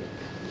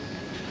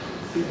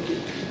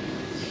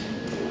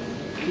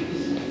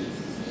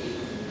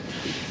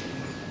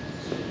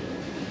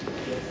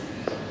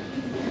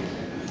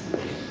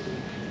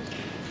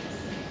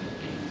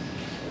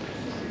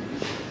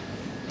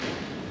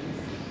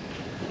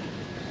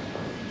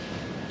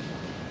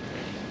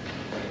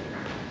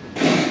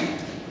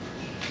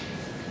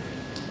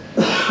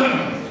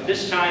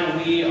 this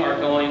time we are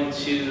going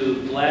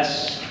to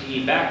bless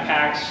the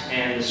backpacks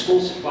and the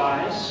school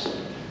supplies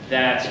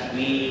that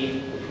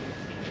we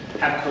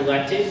have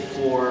collected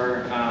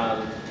for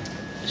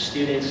the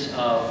students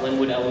of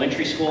Linwood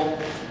Elementary School.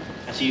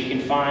 And so you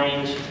can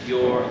find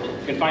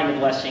the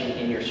blessing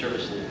in your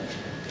service leaflet.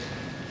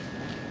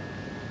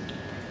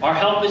 Our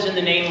help is in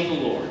the name of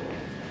the Lord.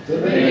 The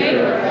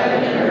maker of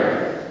heaven and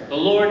earth. The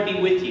Lord be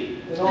with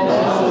you. And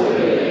also with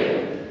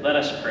you. Let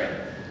us pray.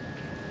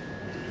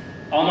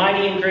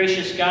 Almighty and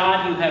gracious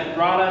God, you have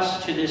brought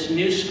us to this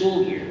new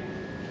school year.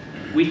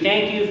 We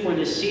thank you for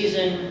this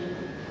season.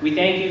 We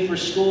thank you for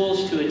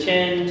schools to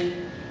attend,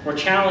 for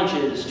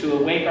challenges to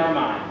awake our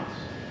minds.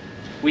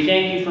 We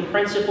thank you for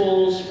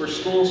principals, for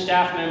school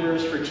staff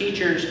members, for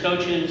teachers,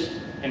 coaches,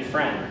 and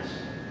friends.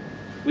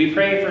 We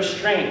pray for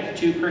strength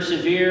to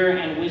persevere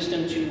and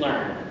wisdom to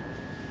learn.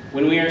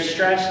 When we are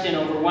stressed and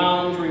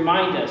overwhelmed,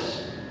 remind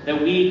us that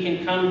we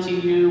can come to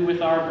you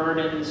with our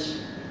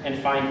burdens and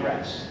find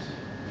rest.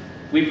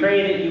 We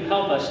pray that you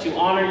help us to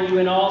honor you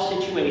in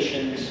all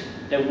situations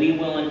that we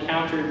will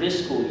encounter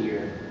this school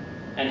year,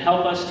 and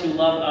help us to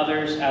love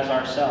others as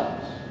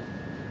ourselves.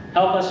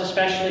 Help us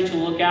especially to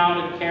look out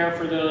and care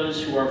for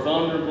those who are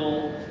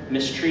vulnerable,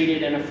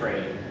 mistreated, and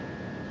afraid.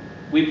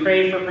 We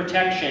pray for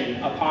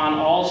protection upon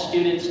all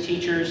students,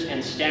 teachers,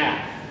 and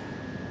staff.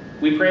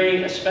 We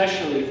pray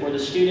especially for the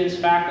students,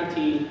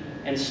 faculty,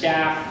 and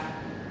staff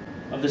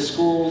of the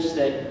schools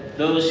that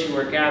those who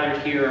are gathered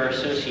here are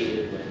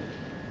associated with.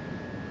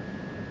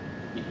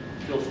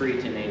 Feel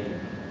free to name them.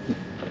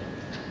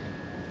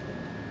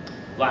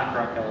 Black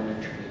Rock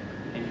Elementary,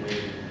 and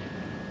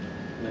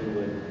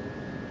Linwood.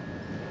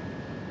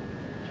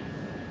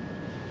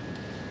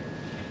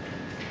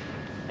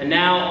 And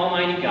now,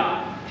 Almighty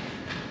God,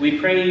 we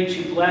pray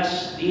you to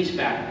bless these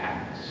backpacks.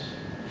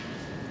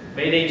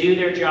 May they do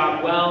their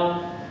job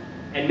well,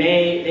 and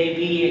may they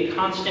be a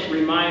constant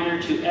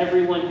reminder to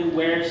everyone who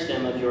wears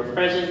them of your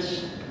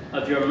presence,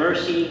 of your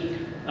mercy,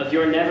 of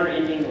your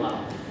never-ending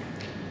love.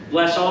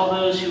 Bless all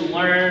those who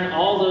learn,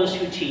 all those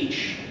who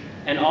teach,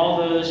 and all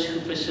those who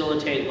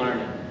facilitate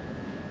learning.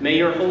 May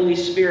your Holy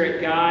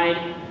Spirit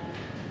guide,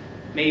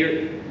 may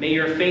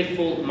your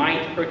faithful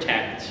might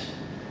protect,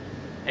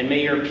 and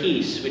may your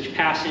peace, which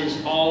passes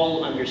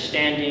all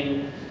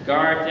understanding,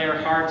 guard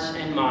their hearts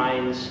and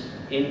minds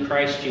in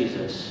Christ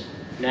Jesus,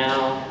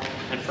 now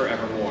and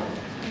forevermore.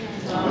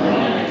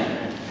 Amen.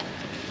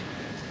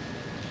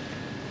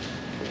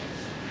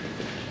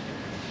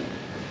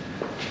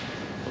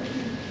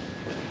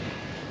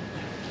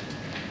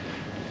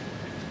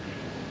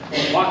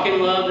 Walk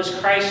in love as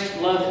Christ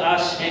loved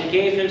us and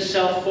gave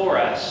himself for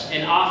us,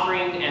 an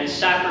offering and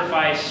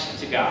sacrifice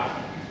to God.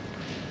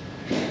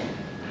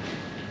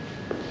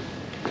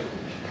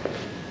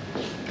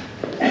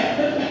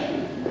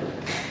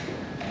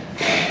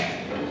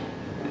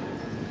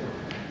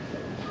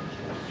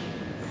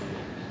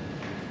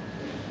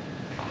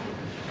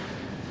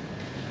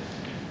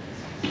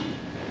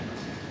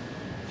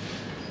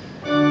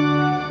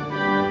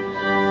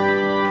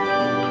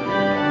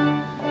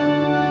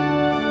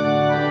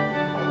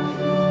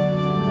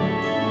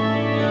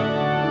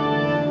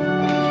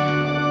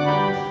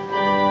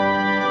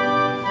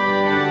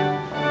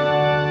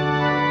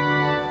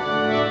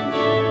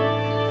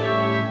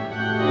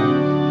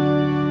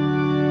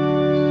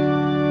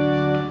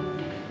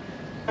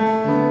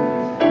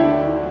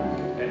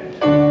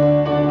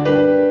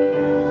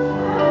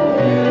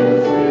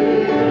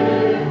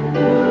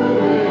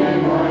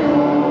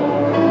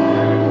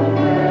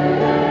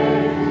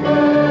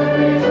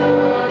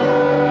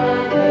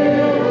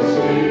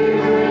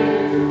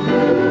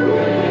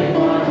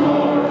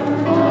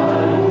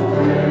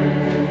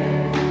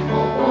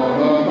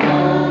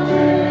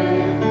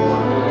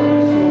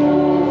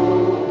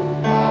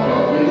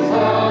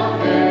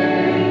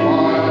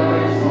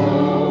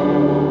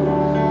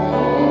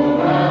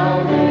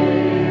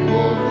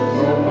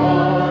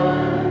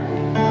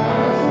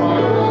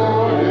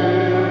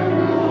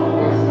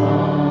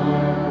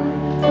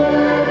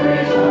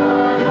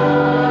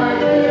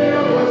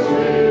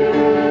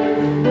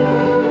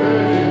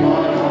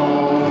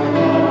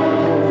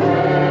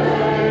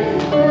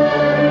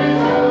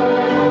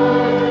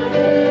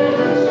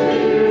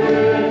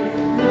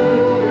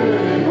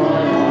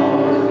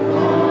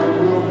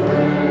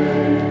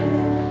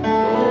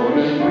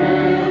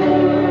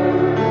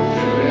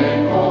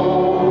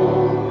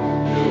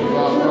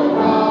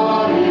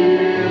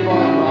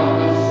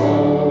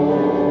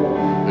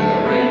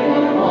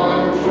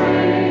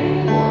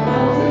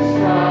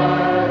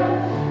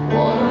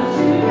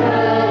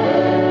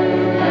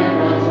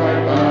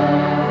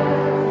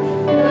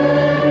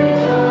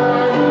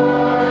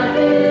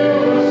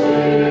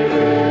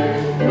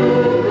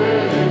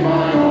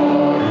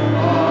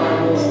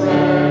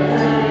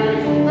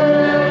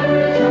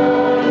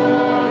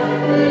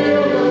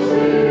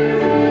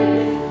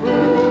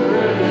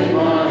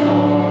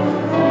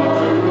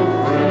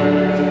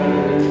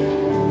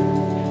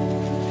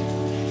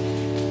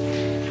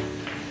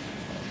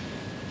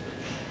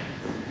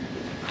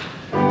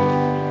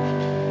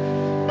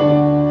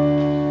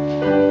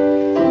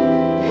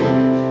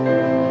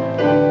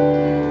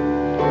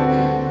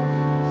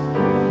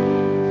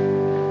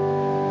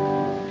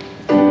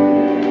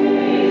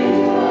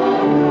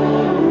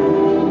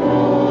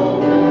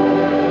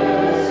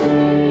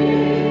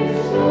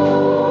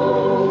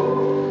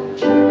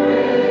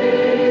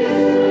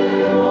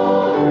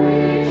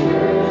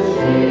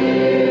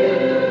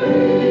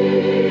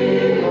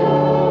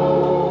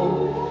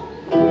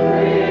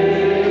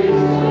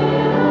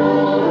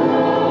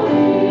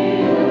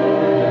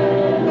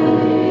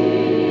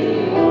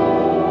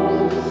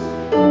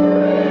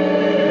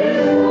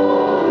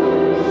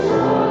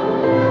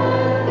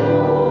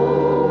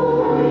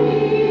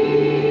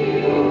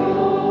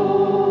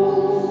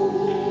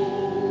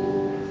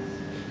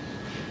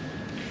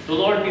 The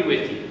Lord be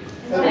with you.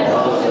 And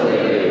also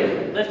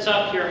with you. Lift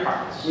up your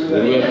hearts. We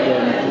lift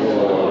them to the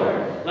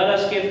Lord. Let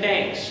us give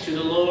thanks to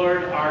the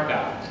Lord our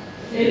God.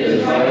 It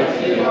is right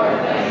to give our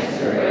thanks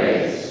and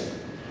praise.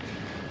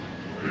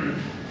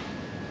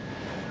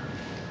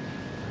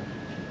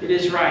 It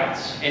is right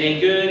and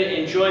a good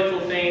and joyful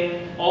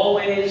thing,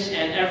 always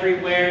and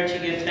everywhere, to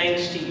give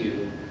thanks to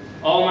you,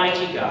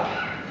 Almighty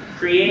God,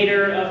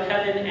 Creator of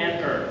heaven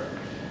and earth.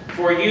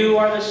 For you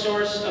are the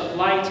source of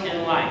light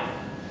and life.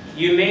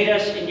 You made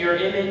us in your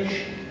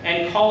image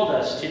and called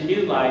us to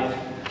new life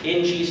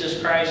in Jesus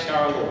Christ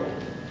our Lord.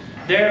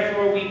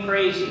 Therefore we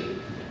praise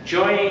you,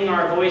 joining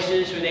our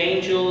voices with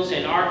angels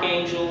and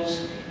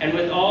archangels and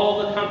with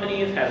all the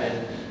company of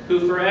heaven,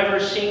 who forever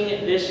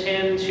sing this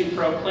hymn to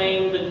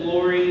proclaim the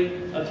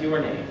glory of your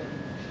name.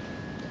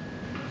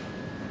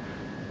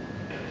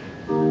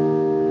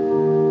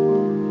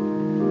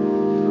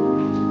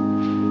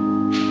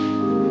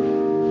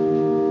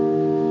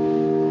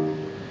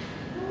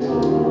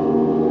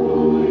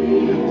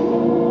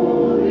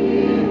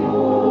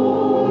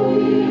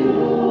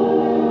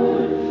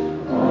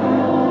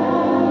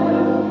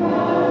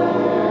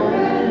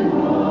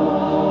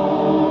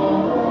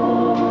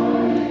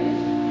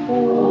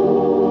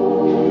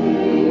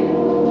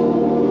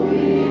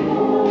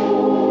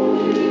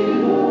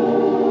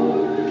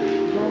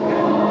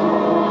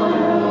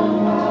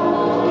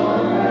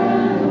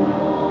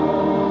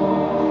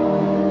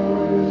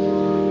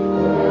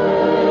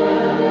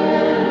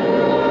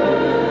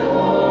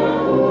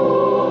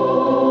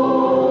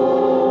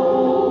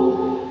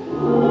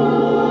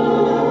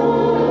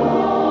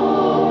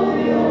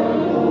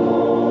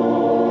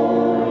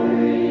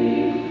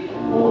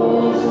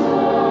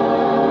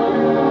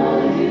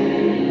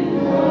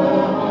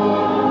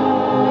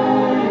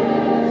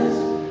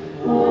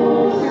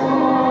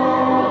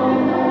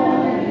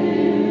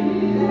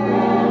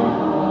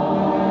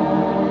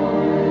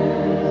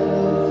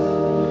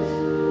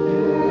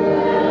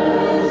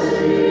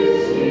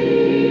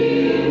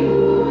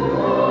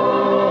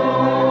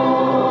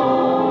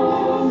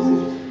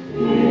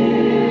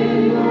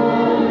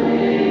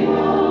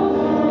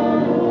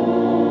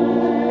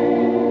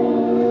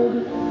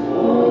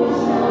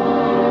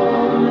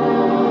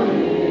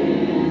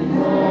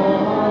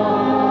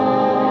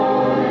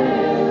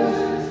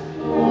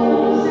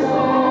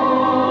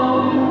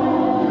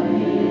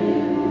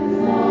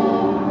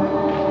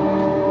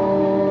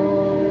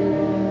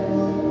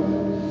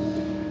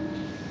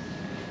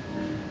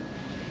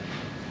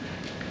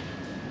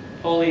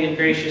 Holy and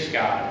gracious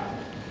God,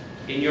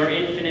 in your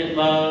infinite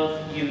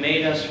love, you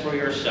made us for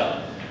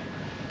yourself.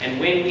 And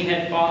when we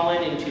had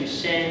fallen into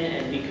sin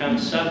and become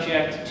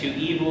subject to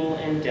evil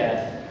and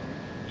death,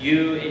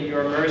 you, in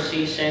your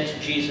mercy, sent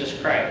Jesus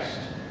Christ,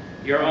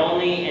 your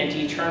only and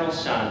eternal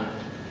Son,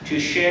 to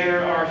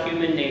share our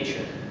human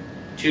nature,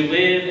 to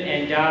live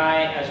and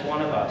die as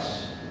one of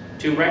us,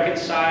 to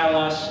reconcile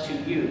us to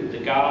you, the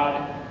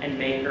God and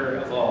Maker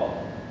of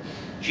all.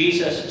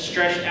 Jesus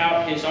stretched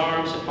out his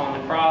arms upon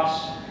the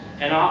cross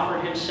and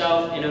offered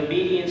himself in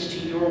obedience to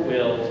your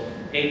will,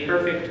 a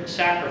perfect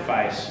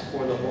sacrifice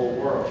for the whole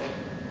world.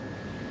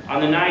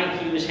 On the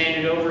night he was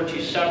handed over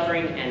to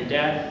suffering and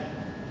death,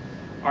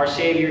 our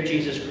Savior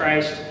Jesus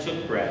Christ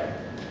took bread.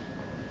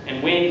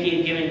 And when he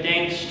had given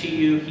thanks to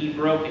you, he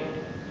broke it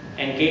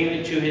and gave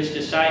it to his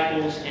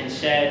disciples and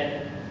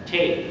said,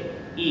 "Take,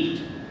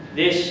 eat.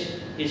 This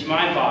is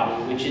my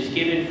body, which is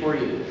given for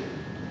you.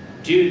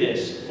 Do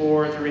this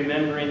for the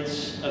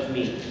remembrance of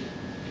me."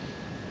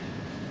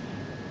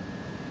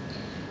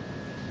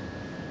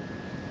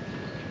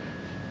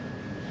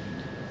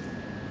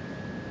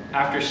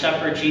 After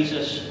supper,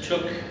 Jesus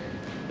took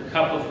the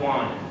cup of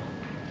wine,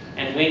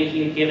 and when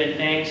he had given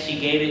thanks, he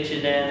gave it to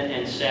them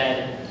and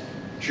said,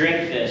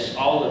 "Drink this,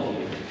 all of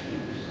you.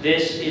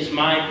 This is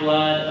my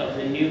blood of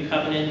the new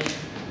covenant,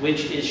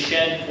 which is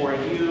shed for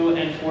you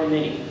and for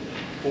many,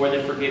 for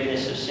the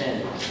forgiveness of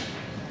sins.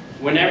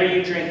 Whenever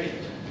you drink it,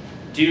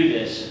 do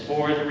this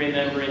for the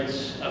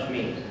remembrance of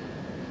me."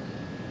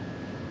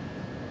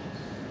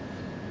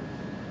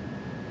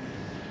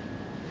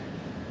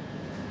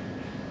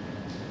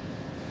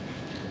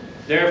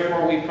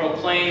 Therefore we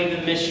proclaim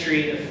the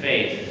mystery of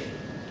faith.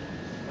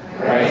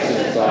 Christ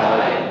has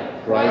died,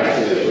 Christ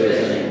is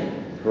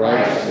risen,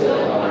 Christ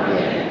will come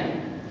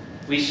again.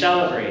 We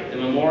celebrate the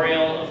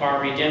memorial of our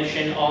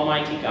redemption,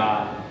 Almighty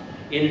God,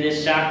 in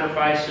this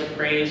sacrifice of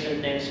praise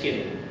and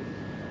thanksgiving.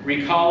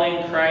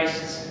 Recalling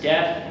Christ's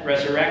death,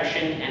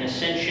 resurrection, and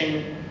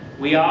ascension,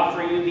 we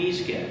offer you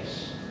these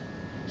gifts.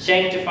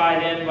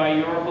 Sanctify them by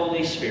your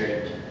Holy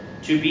Spirit,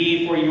 to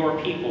be for your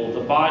people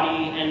the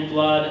body and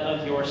blood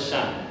of your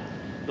Son,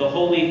 the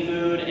holy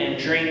food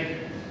and drink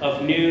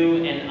of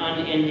new and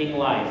unending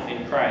life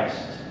in Christ.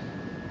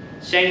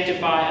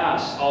 Sanctify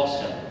us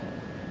also,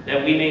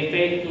 that we may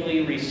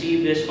faithfully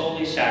receive this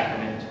holy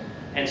sacrament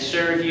and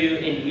serve you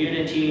in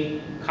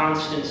unity,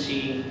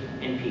 constancy,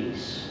 and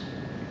peace.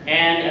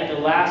 And at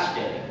the last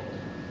day,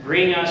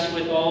 bring us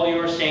with all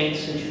your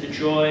saints into the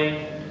joy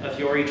of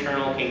your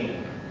eternal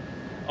kingdom.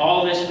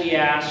 All this we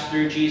ask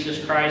through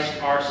Jesus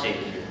Christ, our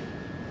Savior.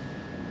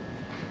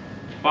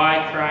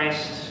 by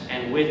Christ,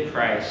 and with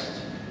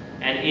Christ,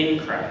 and in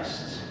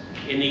Christ,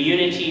 in the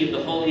unity of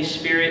the Holy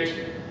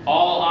Spirit,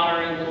 all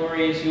honor and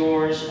glory is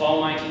yours,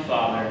 Almighty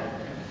Father,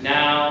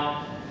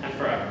 now and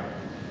forever.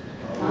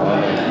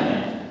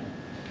 Amen.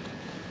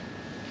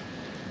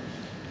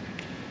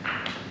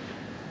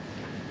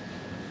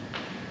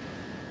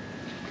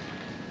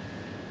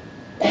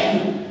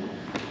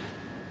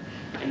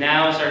 And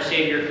now, as our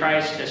Savior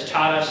Christ has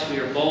taught us, we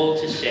are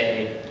bold to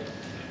say,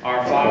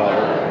 Our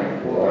Father,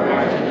 who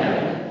art in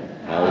heaven,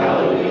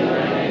 hallowed be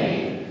thy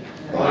name.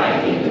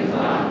 Thy kingdom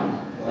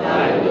come,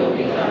 thy will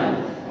be done,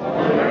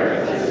 on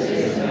earth as it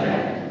is in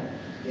heaven.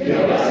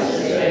 Give us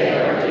this day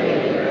our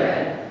daily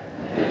bread,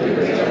 and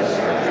forgive us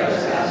our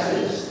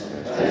trespasses,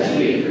 as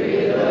we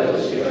forgive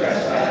those who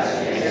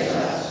trespass against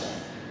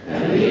us.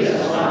 And lead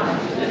us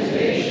not into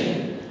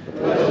temptation,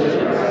 but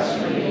deliver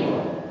us from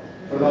evil.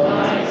 For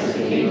thine is the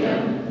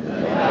kingdom,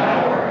 the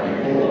power,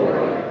 and the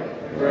glory,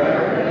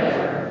 forever and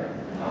ever.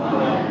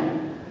 Amen.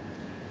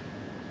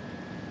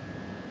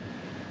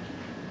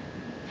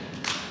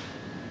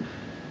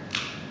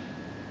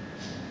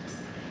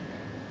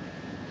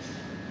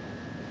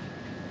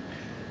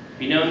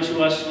 be known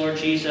to us, Lord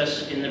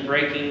Jesus, in the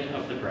breaking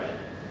of the bread.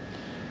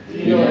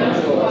 Be known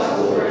to us,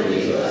 Lord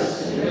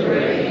Jesus, in the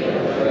breaking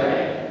of the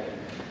bread.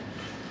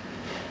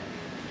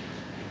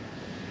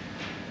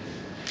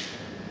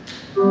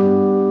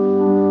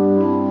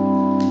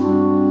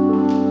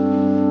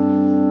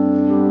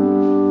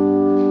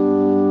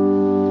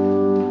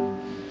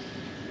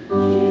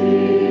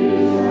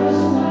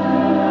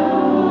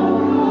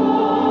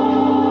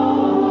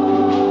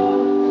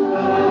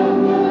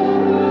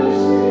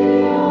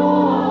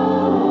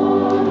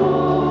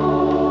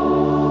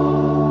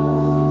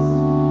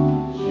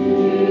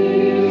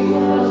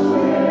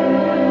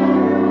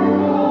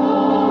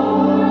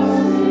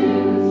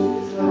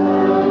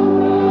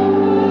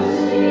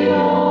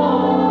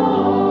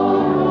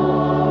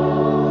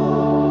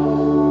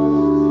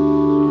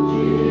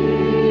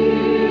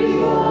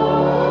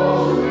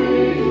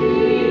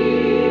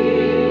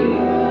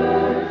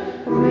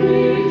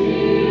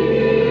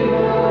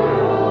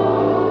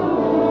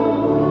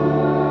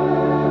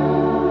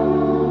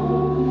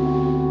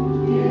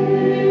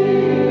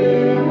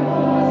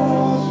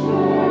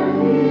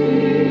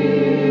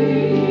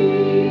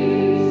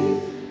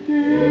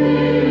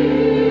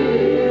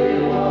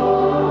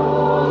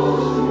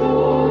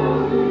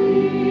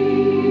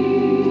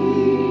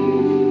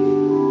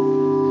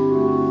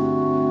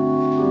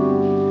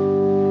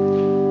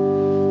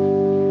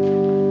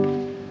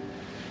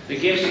 The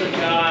gifts of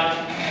God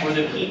for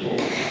the people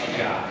of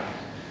God.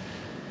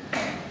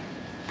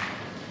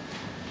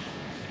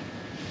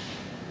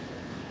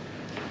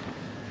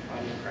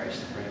 Body of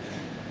Christ, the bread of life.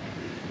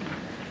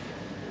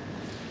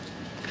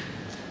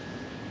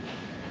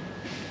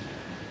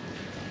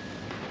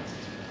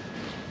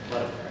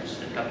 Blood of Christ,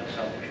 the cup of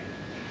salvation.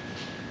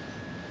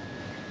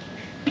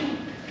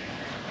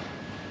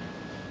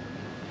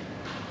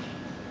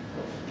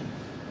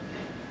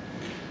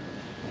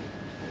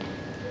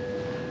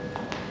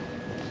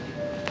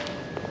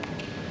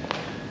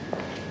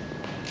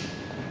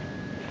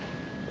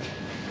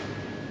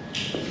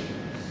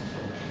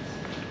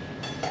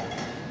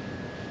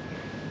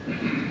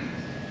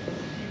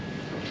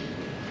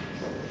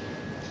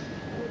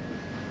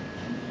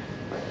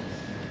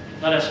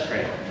 Let us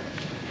pray.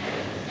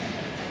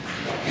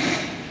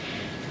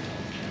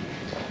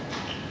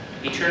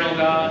 Eternal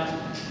God,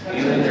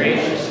 you have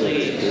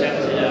graciously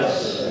accepted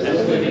us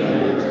as living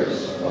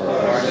members of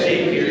our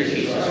Savior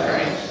Jesus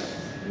Christ,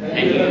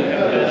 and you have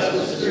blessed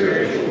us with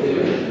spiritual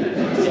food in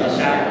the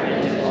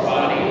sacrament of his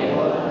body and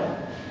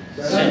blood.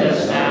 Send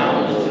us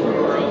now into a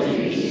world of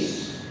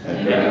peace,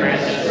 and grant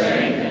us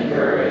strength and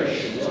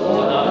courage to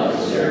love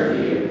and serve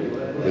you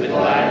with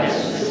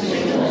gladness and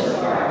singleness of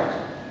heart,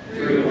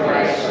 through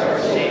Christ our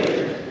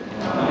Savior.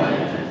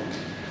 Amen.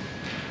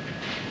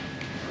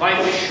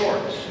 Life is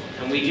short,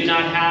 and we do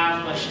not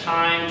have much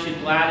time to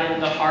gladden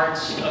the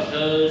hearts of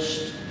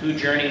those who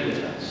journey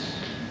with us.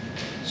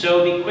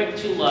 So be quick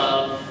to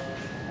love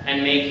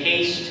and make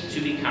haste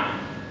to be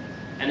kind.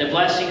 And the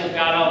blessing of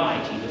God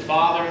Almighty, the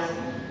Father,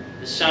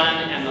 the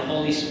Son, and the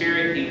Holy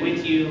Spirit be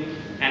with you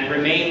and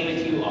remain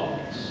with you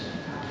always.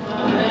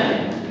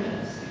 Amen.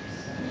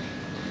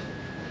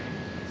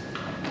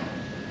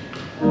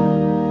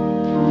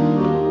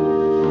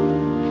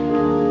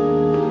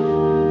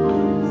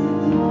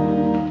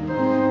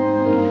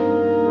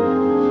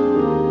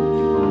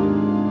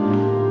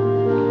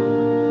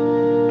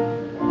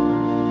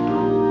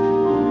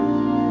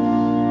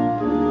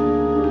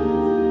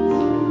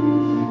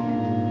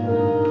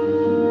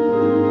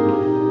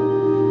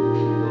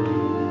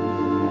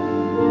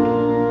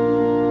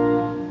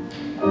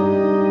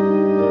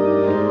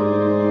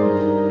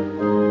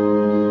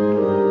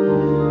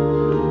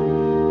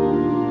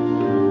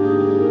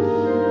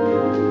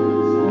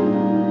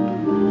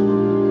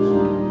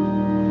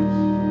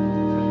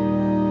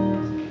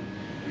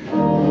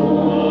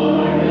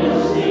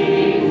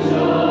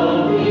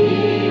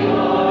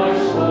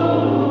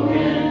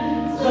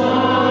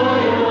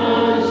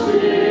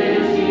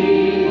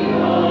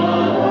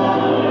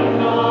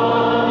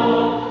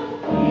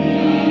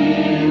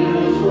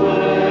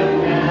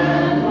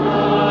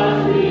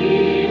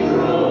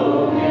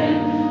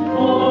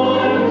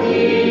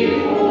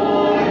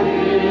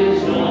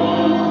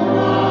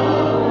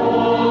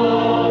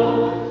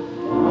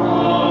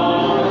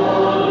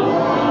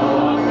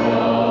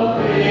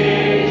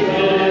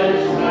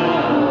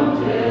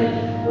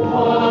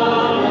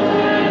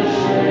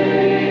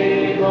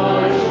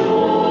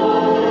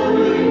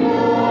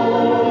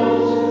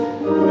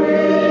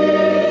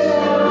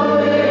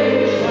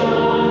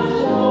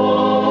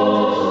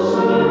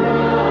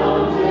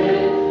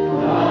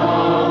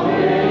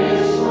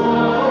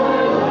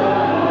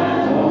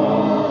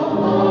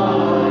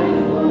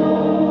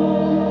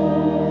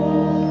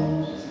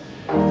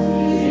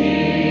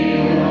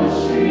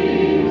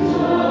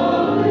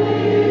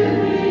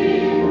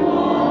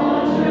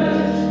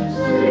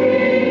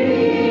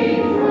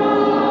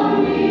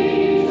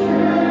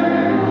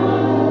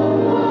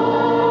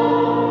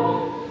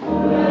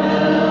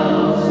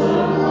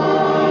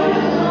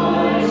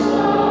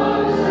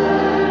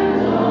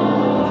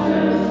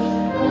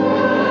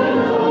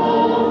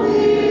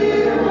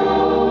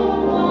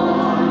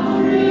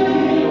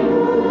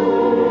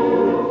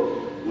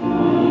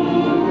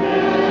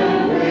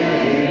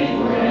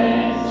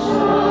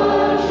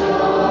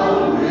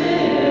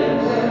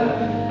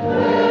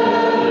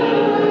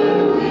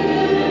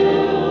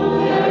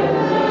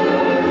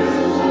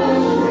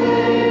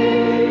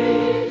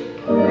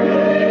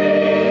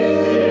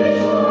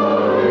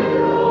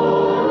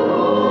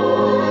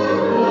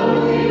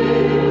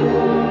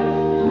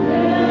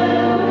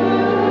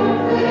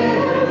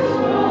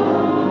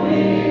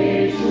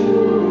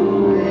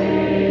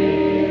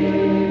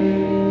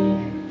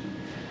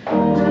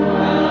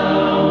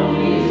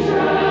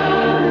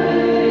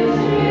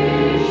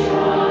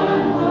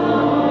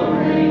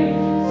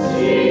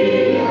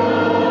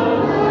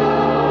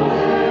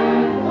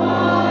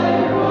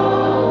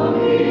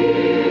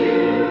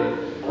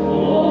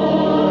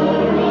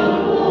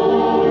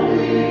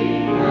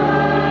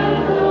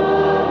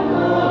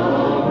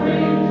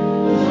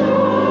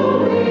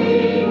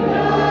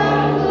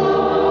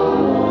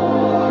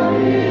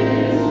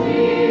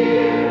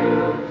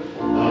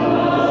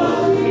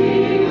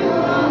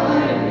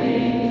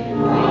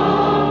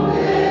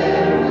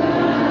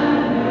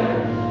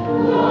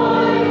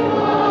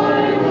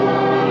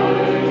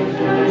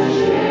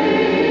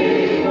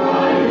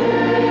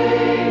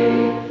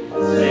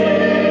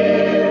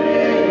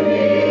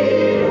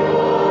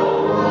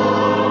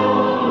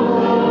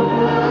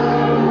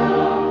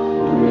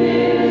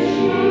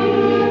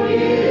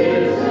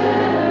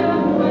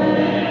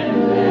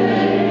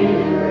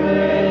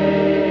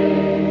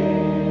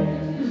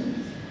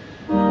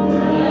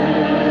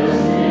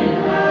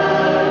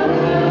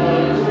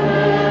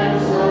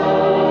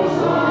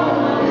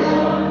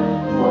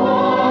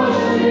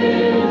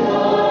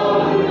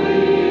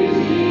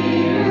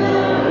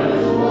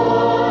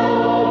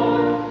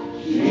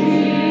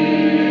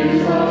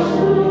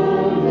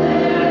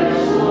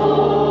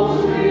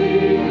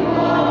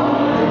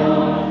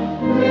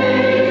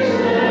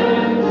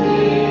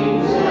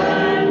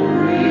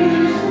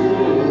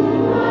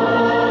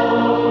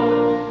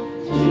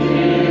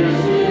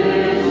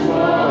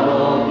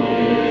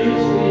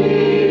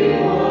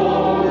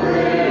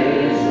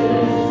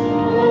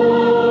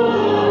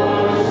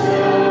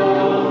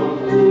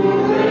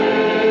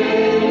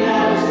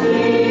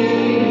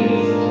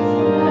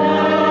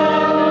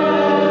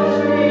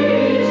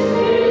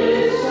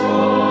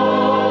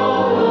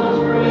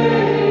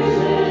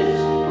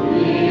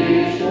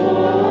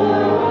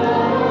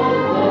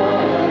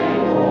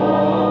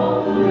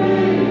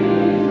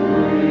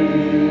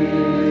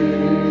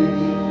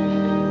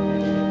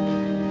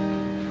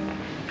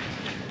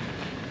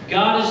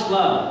 God is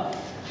love.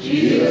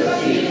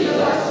 Jesus teaches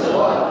us to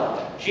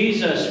love.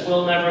 Jesus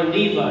will never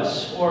leave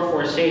us or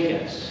forsake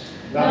us.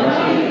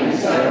 Nothing can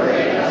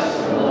separate us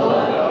from the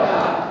love of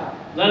God.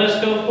 Let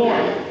us go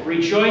forth,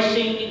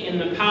 rejoicing in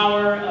the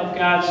power of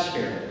God's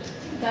Spirit.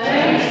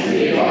 Thanks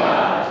be to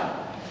God.